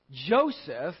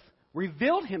 Joseph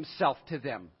revealed himself to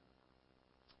them.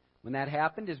 When that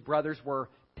happened, his brothers were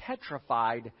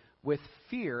petrified with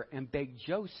fear and begged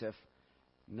Joseph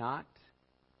not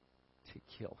to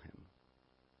kill him.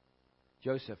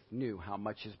 Joseph knew how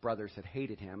much his brothers had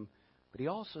hated him, but he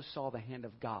also saw the hand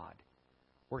of God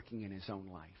working in his own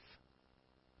life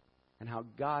and how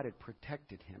God had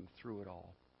protected him through it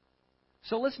all.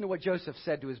 So listen to what Joseph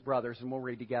said to his brothers, and we'll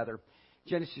read together.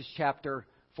 Genesis chapter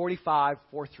 45,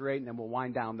 4 through 8, and then we'll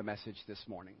wind down the message this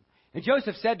morning. And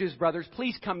Joseph said to his brothers,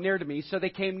 "Please come near to me." So they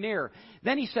came near.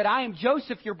 Then he said, "I am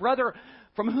Joseph, your brother,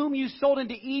 from whom you sold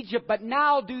into Egypt. But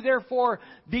now do therefore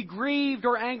be grieved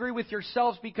or angry with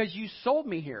yourselves because you sold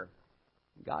me here.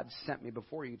 God sent me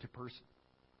before you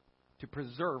to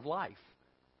preserve life."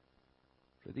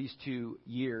 For these 2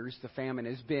 years, the famine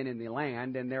has been in the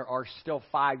land, and there are still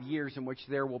 5 years in which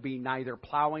there will be neither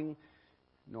plowing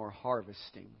nor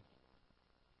harvesting.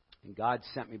 And God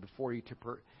sent me before you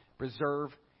to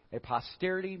preserve a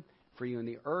posterity for you in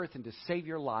the earth and to save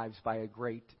your lives by a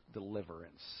great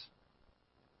deliverance.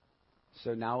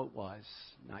 So now it was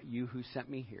not you who sent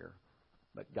me here,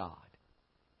 but God.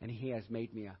 And he has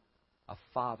made me a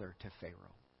father to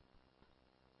Pharaoh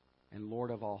and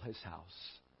Lord of all his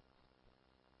house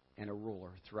and a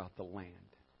ruler throughout the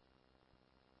land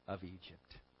of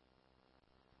Egypt.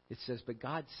 It says, "But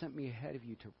God sent me ahead of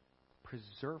you to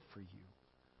preserve for you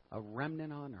a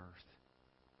remnant on earth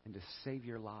and to save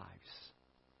your lives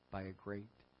by a great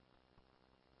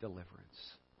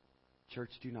deliverance."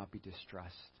 Church, do not be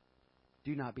distressed.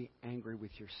 Do not be angry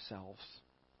with yourselves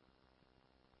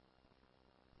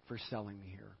for selling me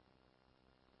here.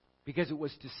 Because it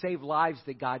was to save lives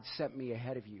that God sent me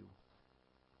ahead of you.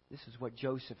 This is what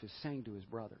Joseph is saying to his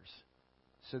brothers.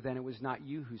 So then it was not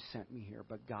you who sent me here,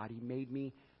 but God. He made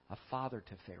me a father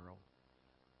to Pharaoh,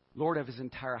 Lord of his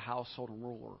entire household and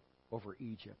ruler over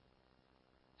Egypt.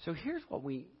 So here's what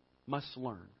we must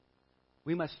learn.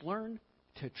 We must learn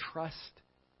to trust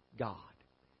God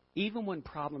Even when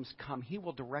problems come, He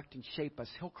will direct and shape us.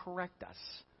 He'll correct us,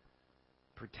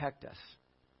 protect us.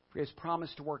 For He has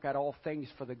promised to work out all things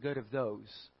for the good of those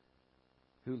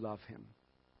who love Him.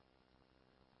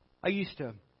 I used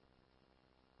to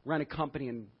run a company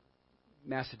in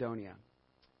Macedonia.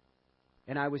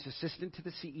 And I was assistant to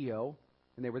the CEO,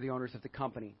 and they were the owners of the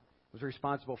company. I was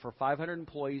responsible for 500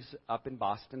 employees up in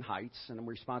Boston Heights, and I'm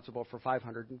responsible for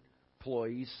 500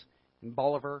 employees in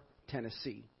Bolivar,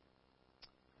 Tennessee.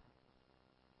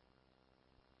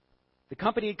 The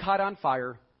company had caught on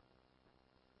fire,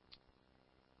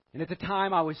 and at the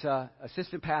time I was an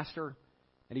assistant pastor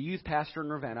and a youth pastor in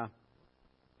Ravenna.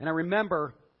 And I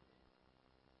remember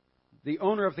the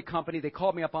owner of the company, they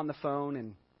called me up on the phone,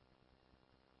 and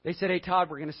they said, "Hey, Todd,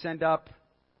 we're going to send up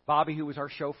Bobby, who was our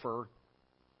chauffeur.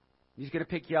 He's going to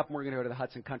pick you up, and we're going to go to the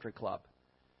Hudson Country Club."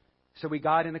 So we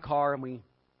got in the car, and we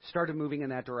started moving in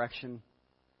that direction.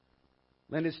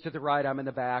 Linda's to the right. I'm in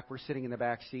the back. We're sitting in the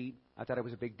back seat. I thought it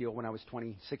was a big deal when I was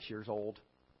 26 years old.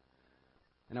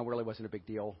 And it really wasn't a big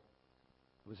deal.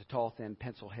 It was a tall, thin,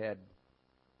 pencil head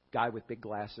guy with big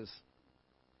glasses.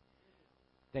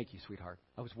 Thank you, sweetheart.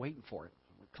 I was waiting for it.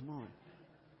 Come on. And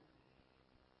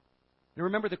I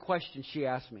remember the question she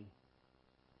asked me.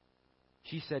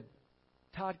 She said,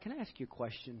 "Todd, can I ask you a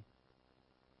question?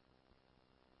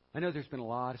 I know there's been a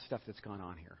lot of stuff that's gone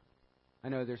on here. I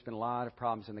know there's been a lot of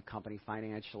problems in the company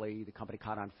financially. The company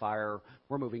caught on fire.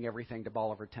 We're moving everything to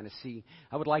Bolivar, Tennessee.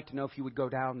 I would like to know if you would go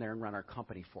down there and run our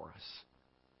company for us."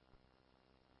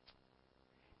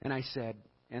 And I said,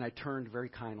 and I turned very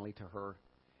kindly to her,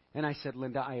 and I said,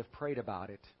 "Linda, I have prayed about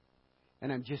it,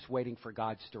 and I'm just waiting for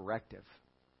God's directive."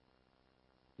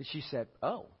 And she said,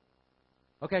 "Oh."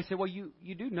 Okay, I said, "Well, you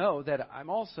do know that I'm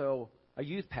also a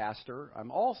youth pastor. I'm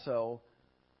also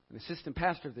an assistant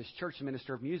pastor of this church,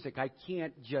 minister of music. I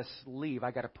can't just leave.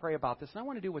 I got to pray about this, and I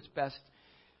want to do what's best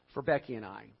for Becky and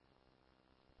I."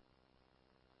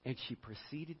 And she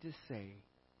proceeded to say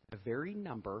the very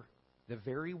number, the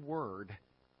very word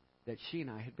that she and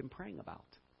I had been praying about.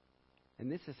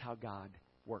 And this is how God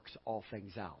works all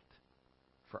things out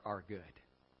for our good.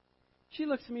 She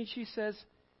looks at me and she says,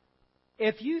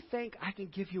 "If you think I can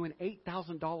give you an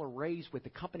 $8,000 raise with the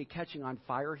company catching on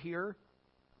fire here,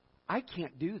 I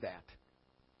can't do that.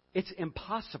 It's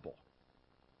impossible."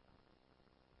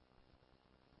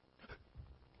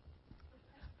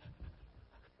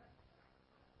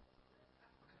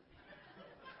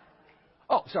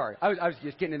 Oh, sorry. I was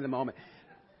just getting into the moment.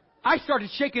 I started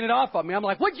shaking it off of me. I'm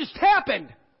like, "What just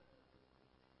happened?"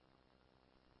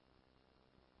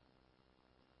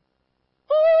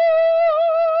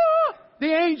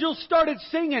 The angels started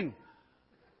singing.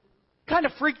 Kind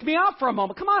of freaked me out for a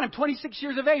moment. Come on, I'm 26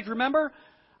 years of age, remember?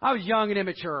 I was young and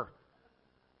immature.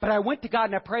 But I went to God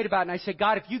and I prayed about it, and I said,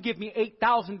 "God, if you give me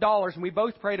 $8,000, and we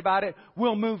both prayed about it,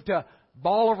 we'll move to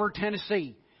Bolivar,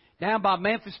 Tennessee, down by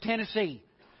Memphis, Tennessee.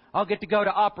 I'll get to go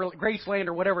to Opera, Graceland,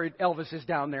 or whatever Elvis is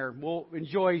down there. We'll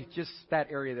enjoy just that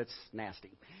area that's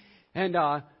nasty." And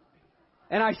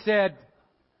I said,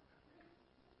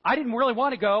 I didn't really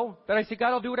want to go, but I said, "God,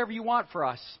 I'll do whatever you want for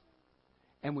us."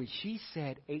 And when she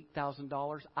said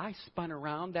 $8,000, I spun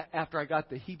around after I got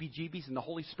the heebie-jeebies and the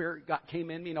Holy Spirit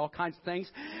came in me and all kinds of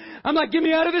things. I'm like, "Get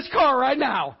me out of this car right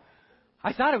now."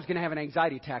 I thought I was going to have an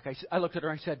anxiety attack. I looked at her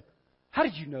and I said, "How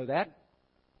did you know that?"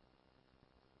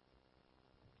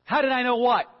 "How did I know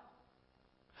what?"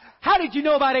 "How did you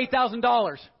know about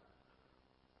 $8,000?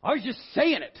 "I was just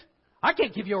saying it. I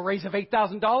can't give you a raise of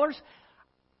 $8,000.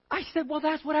 I said, "Well,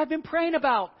 that's what I've been praying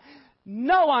about.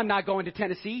 No, I'm not going to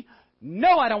Tennessee.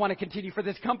 No, I don't want to continue for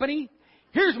this company.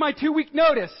 Here's my 2-week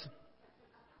notice."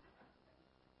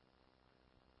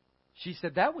 She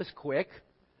said, "That was quick."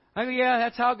 I go, "Yeah,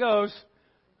 that's how it goes."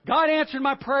 God answered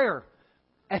my prayer.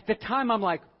 At the time, I'm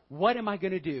like, what am I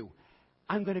going to do?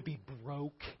 I'm going to be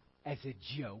broke as a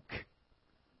joke.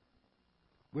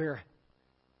 We're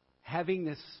having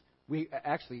this.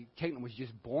 Caitlin was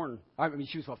just born. I mean,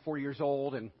 she was about 4 years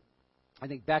old, and I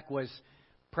think Beck was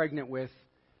pregnant with,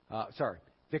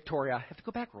 Victoria. I have to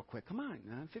go back real quick. Come on,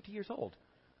 I'm 50 years old.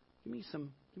 Give me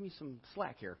some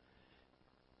slack here.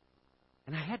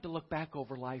 And I had to look back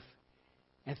over life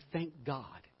and thank God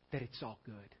that it's all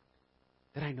good.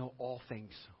 That I know all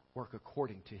things work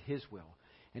according to His will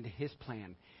and to His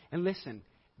plan. And listen,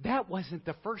 that wasn't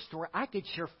the first story. I could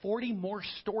share 40 more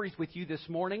stories with you this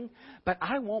morning, but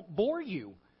I won't bore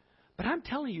you. But I'm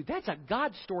telling you, that's a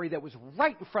God story that was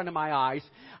right in front of my eyes.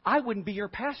 I wouldn't be your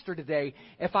pastor today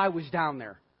if I was down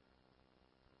there.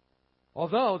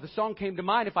 Although the song came to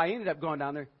mind if I ended up going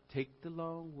down there. Take the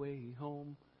long way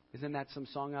home. Isn't that some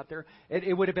song out there?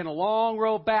 It would have been a long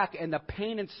road back, and the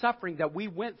pain and suffering that we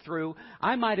went through,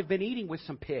 I might have been eating with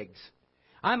some pigs.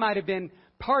 I might have been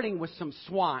parting with some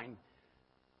swine.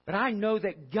 But I know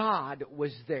that God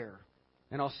was there.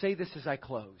 And I'll say this as I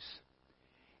close.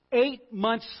 8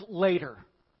 months later,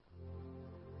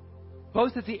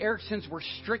 both of the Ericksons were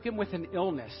stricken with an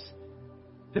illness.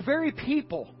 The very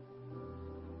people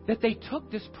that they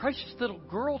took this precious little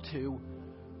girl to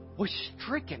was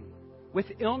stricken with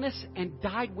illness and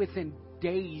died within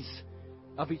days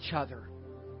of each other.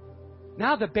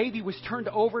 Now the baby was turned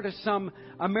over to some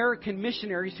American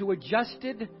missionaries who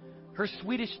adjusted her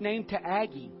Swedish name to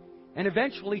Aggie and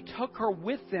eventually took her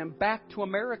with them back to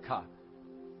America.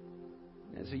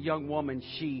 As a young woman,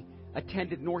 she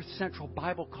attended North Central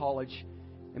Bible College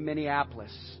in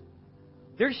Minneapolis.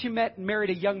 There she met and married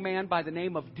a young man by the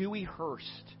name of Dewey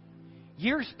Hurst.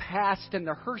 Years passed and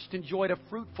the Hurst enjoyed a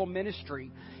fruitful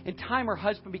ministry. In time, her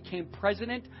husband became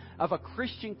president of a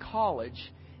Christian college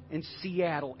in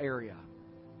Seattle area.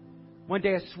 One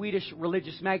day, a Swedish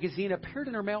religious magazine appeared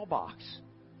in her mailbox.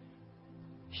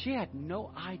 She had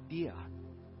no idea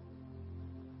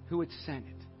who had sent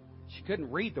it. She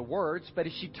couldn't read the words, but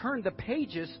as she turned the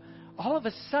pages, all of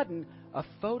a sudden, a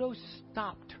photo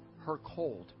stopped her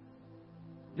cold.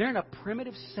 There in a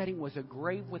primitive setting was a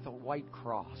grave with a white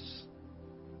cross.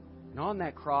 And on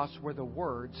that cross were the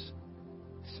words,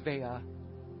 Svea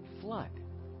Flood.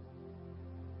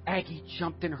 Aggie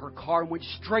jumped in her car and went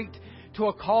straight to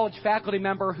a college faculty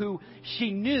member who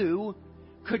she knew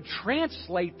could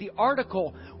translate the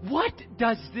article. "What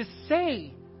does this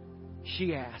say?"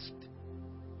 she asked.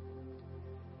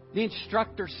 The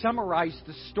instructor summarized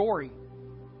the story.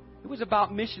 It was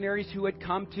about missionaries who had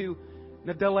come to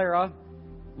Nadalera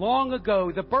long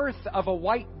ago, the birth of a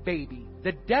white baby,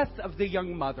 the death of the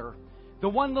young mother, the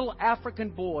one little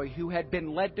African boy who had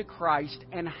been led to Christ,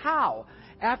 and how,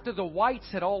 after the whites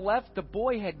had all left, the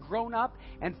boy had grown up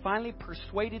and finally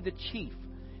persuaded the chief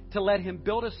to let him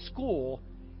build a school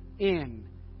in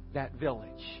that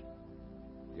village.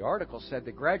 The article said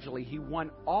that gradually he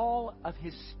won all of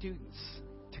his students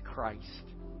to Christ.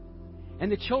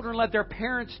 And the children led their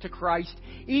parents to Christ.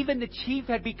 Even the chief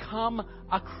had become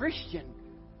a Christian.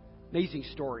 Amazing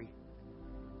story.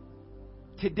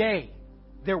 Today,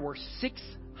 there were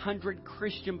 600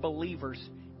 Christian believers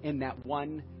in that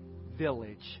one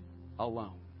village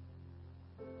alone.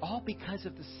 All because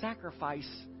of the sacrifice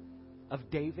of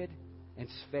David and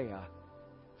Svea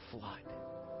Flood.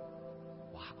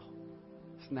 Wow.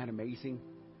 Isn't that amazing?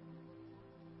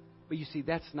 But you see,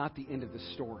 that's not the end of the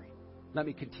story. Let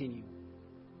me continue.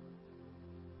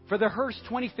 For the Hurst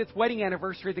 25th wedding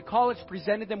anniversary, the college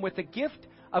presented them with a gift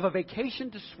of a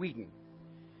vacation to Sweden.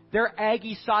 There,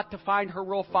 Aggie sought to find her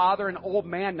real father, an old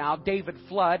man now, David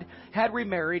Flood, had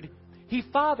remarried. He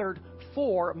fathered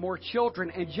 4 more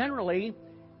children and generally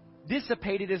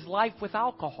dissipated his life with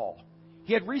alcohol.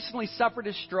 He had recently suffered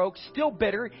a stroke. Still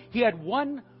bitter, he had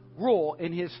one rule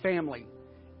in his family.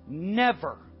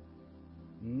 Never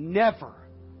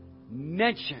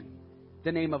mention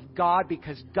the name of God,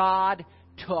 because God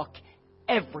took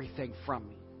everything from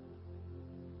me.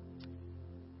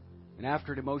 And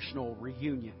after an emotional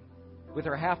reunion with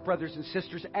her half-brothers and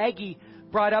sisters, Aggie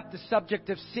brought up the subject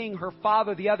of seeing her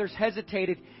father. The others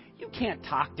hesitated. "You can't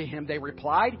talk to him," they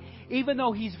replied, "even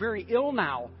though he's very ill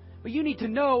now. But you need to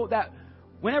know that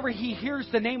whenever he hears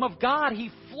the name of God, he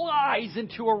flies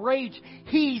into a rage.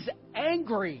 He's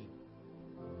angry."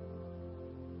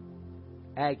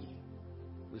 Aggie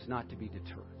was not to be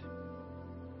deterred.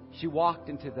 She walked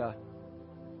into the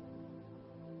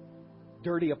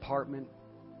dirty apartment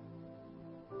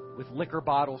with liquor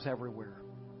bottles everywhere.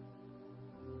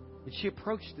 And she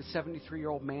approached the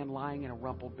 73-year-old man lying in a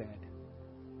rumpled bed.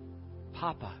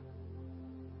 "Papa,"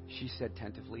 she said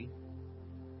tentatively.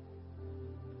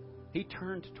 He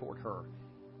turned toward her,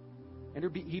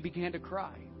 and he began to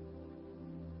cry.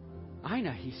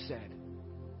 "Ina," he said,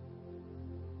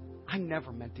 "I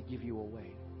never meant to give you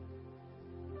away."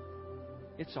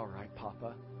 "It's all right,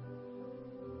 Papa,"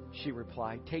 she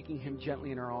replied, taking him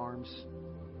gently in her arms.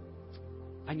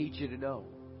 "I need you to know,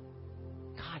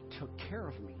 God took care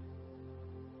of me."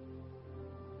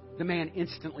 The man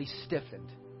instantly stiffened.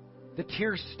 The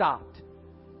tears stopped.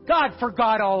 "God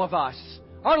forgot all of us.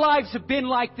 Our lives have been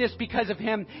like this because of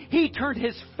him." He turned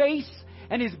his face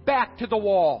and his back to the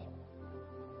wall.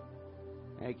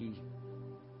 Aggie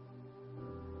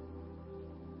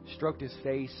stroked his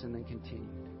face and then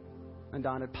continued.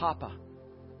 Undaunted, "Papa,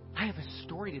 I have a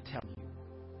story to tell you.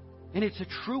 And it's a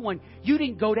true one. You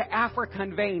didn't go to Africa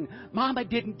in vain. Mama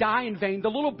didn't die in vain. The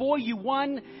little boy you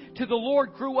won to the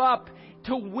Lord grew up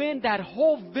to win that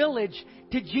whole village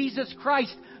to Jesus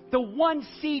Christ. The one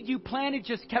seed you planted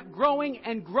just kept growing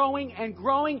and growing and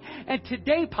growing. And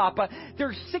today, Papa,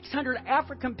 there's 600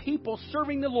 African people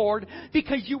serving the Lord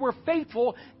because you were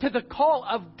faithful to the call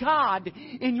of God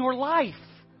in your life.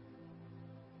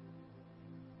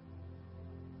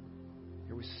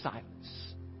 There was silence.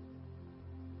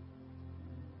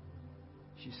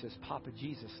 She says, Papa,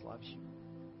 Jesus loves you.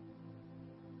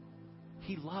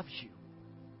 He loves you.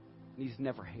 And He's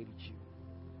never hated you.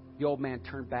 The old man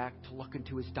turned back to look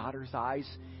into his daughter's eyes.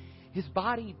 His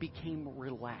body became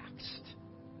relaxed.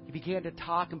 He began to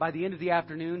talk, and by the end of the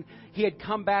afternoon, he had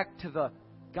come back to the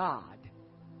God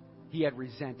he had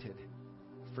resented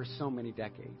for so many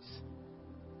decades.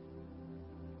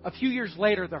 A few years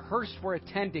later, the Hearsts were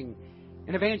attending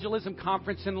an evangelism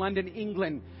conference in London,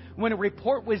 England, when a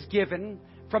report was given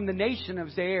from the nation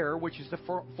of Zaire, which is the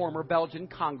former Belgian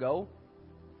Congo.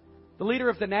 The leader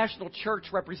of the national church,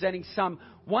 representing some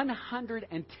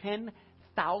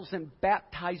 110,000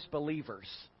 baptized believers,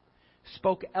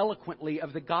 spoke eloquently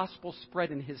of the gospel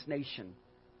spread in his nation.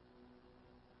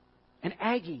 And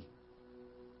Aggie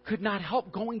could not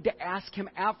help going to ask him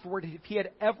afterward if he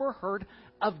had ever heard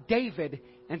of David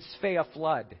and Svea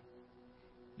Flood.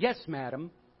 Yes, madam,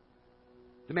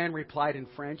 the man replied in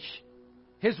French,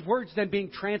 his words then being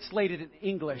translated in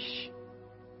English.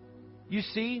 You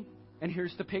see, and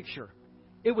here's the picture.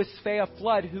 It was Svea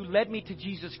Flood who led me to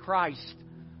Jesus Christ.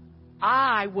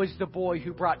 I was the boy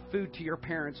who brought food to your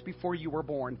parents before you were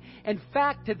born. In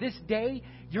fact, to this day,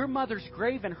 your mother's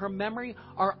grave and her memory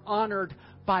are honored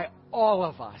by all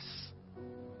of us.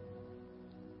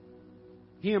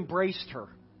 He embraced her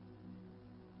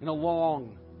in a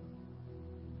long,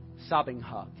 sobbing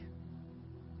hug.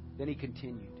 Then he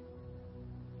continued,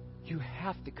 you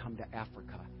have to come to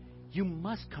Africa. You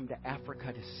must come to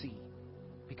Africa to see.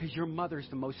 Because your mother's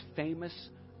the most famous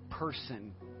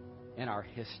person in our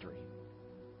history.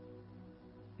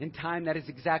 In time, that is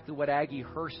exactly what Aggie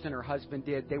Hurst and her husband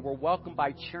did. They were welcomed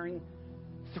by cheering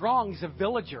throngs of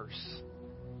villagers.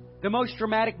 The most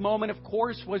dramatic moment, of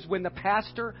course, was when the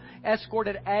pastor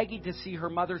escorted Aggie to see her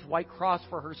mother's white cross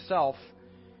for herself.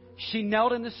 She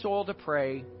knelt in the soil to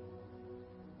pray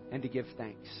and to give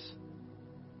thanks.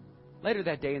 Later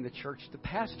that day in the church, the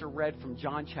pastor read from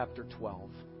John chapter 12.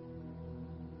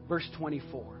 Verse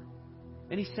 24.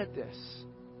 And he said this,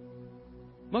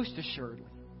 most assuredly,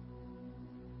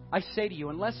 I say to you,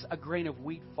 unless a grain of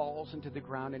wheat falls into the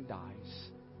ground and dies,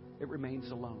 it remains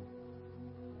alone.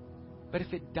 But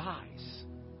if it dies,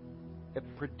 it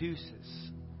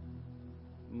produces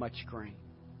much grain.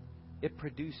 It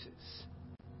produces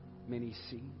many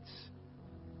seeds.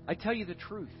 I tell you the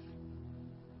truth.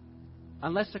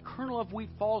 Unless a kernel of wheat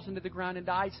falls into the ground and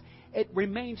dies, it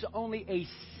remains only a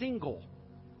single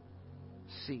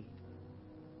seed.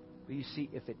 But you see,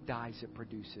 if it dies, it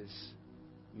produces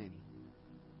many.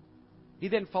 He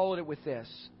then followed it with this.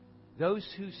 Those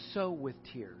who sow with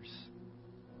tears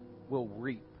will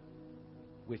reap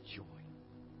with joy.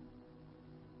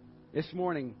 This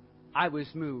morning, I was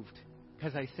moved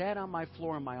because I sat on my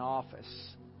floor in my office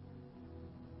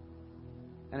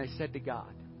and I said to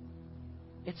God,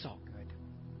 it's all good.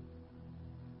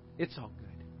 It's all good.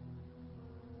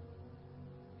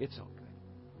 It's all good.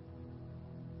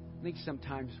 I think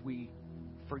sometimes we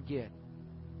forget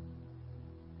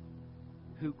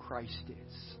who Christ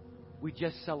is. We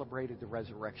just celebrated the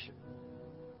resurrection.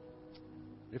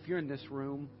 If you're in this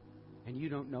room and you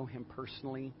don't know Him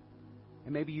personally,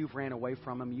 and maybe you've ran away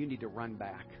from Him, you need to run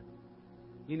back.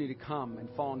 You need to come and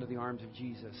fall into the arms of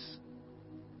Jesus.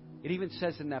 It even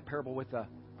says in that parable with the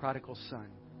prodigal son,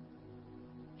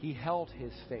 He held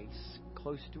his face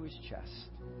close to his chest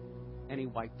and He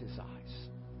wiped his eyes.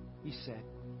 He said,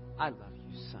 I love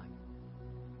you, son.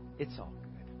 It's all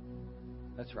good.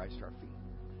 Let's rise to our feet.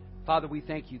 Father, we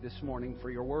thank you this morning for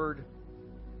your word.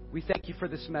 We thank you for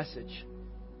this message.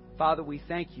 Father, we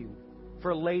thank you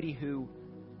for a lady who,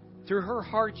 through her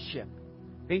hardship,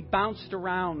 being bounced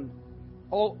around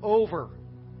all over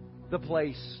the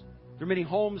place, through many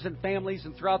homes and families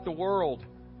and throughout the world,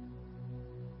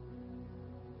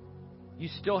 you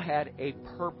still had a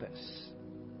purpose.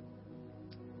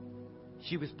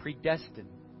 She was predestined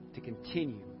to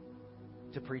continue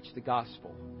to preach the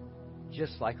gospel,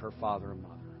 just like her father and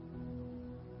mother.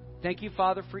 Thank you,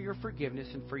 Father, for your forgiveness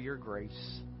and for your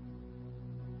grace.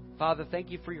 Father, thank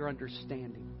you for your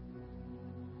understanding.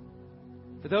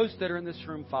 For those that are in this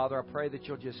room, Father, I pray that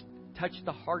you'll just touch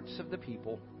the hearts of the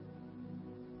people.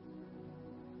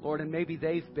 Lord, and maybe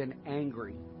they've been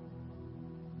angry.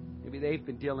 Maybe they've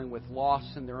been dealing with loss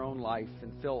in their own life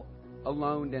and feel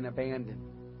alone and abandoned.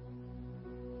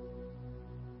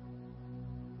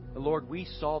 But Lord, we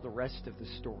saw the rest of the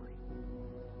story.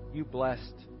 You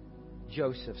blessed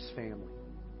Joseph's family.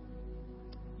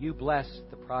 You blessed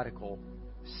the prodigal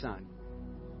son.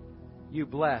 You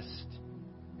blessed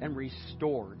and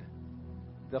restored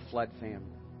the flood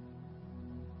family.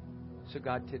 So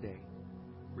God, today,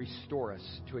 restore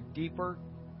us to a deeper,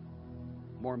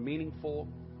 more meaningful,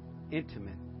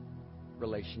 intimate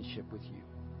relationship with you.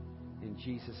 In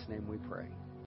Jesus' name we pray.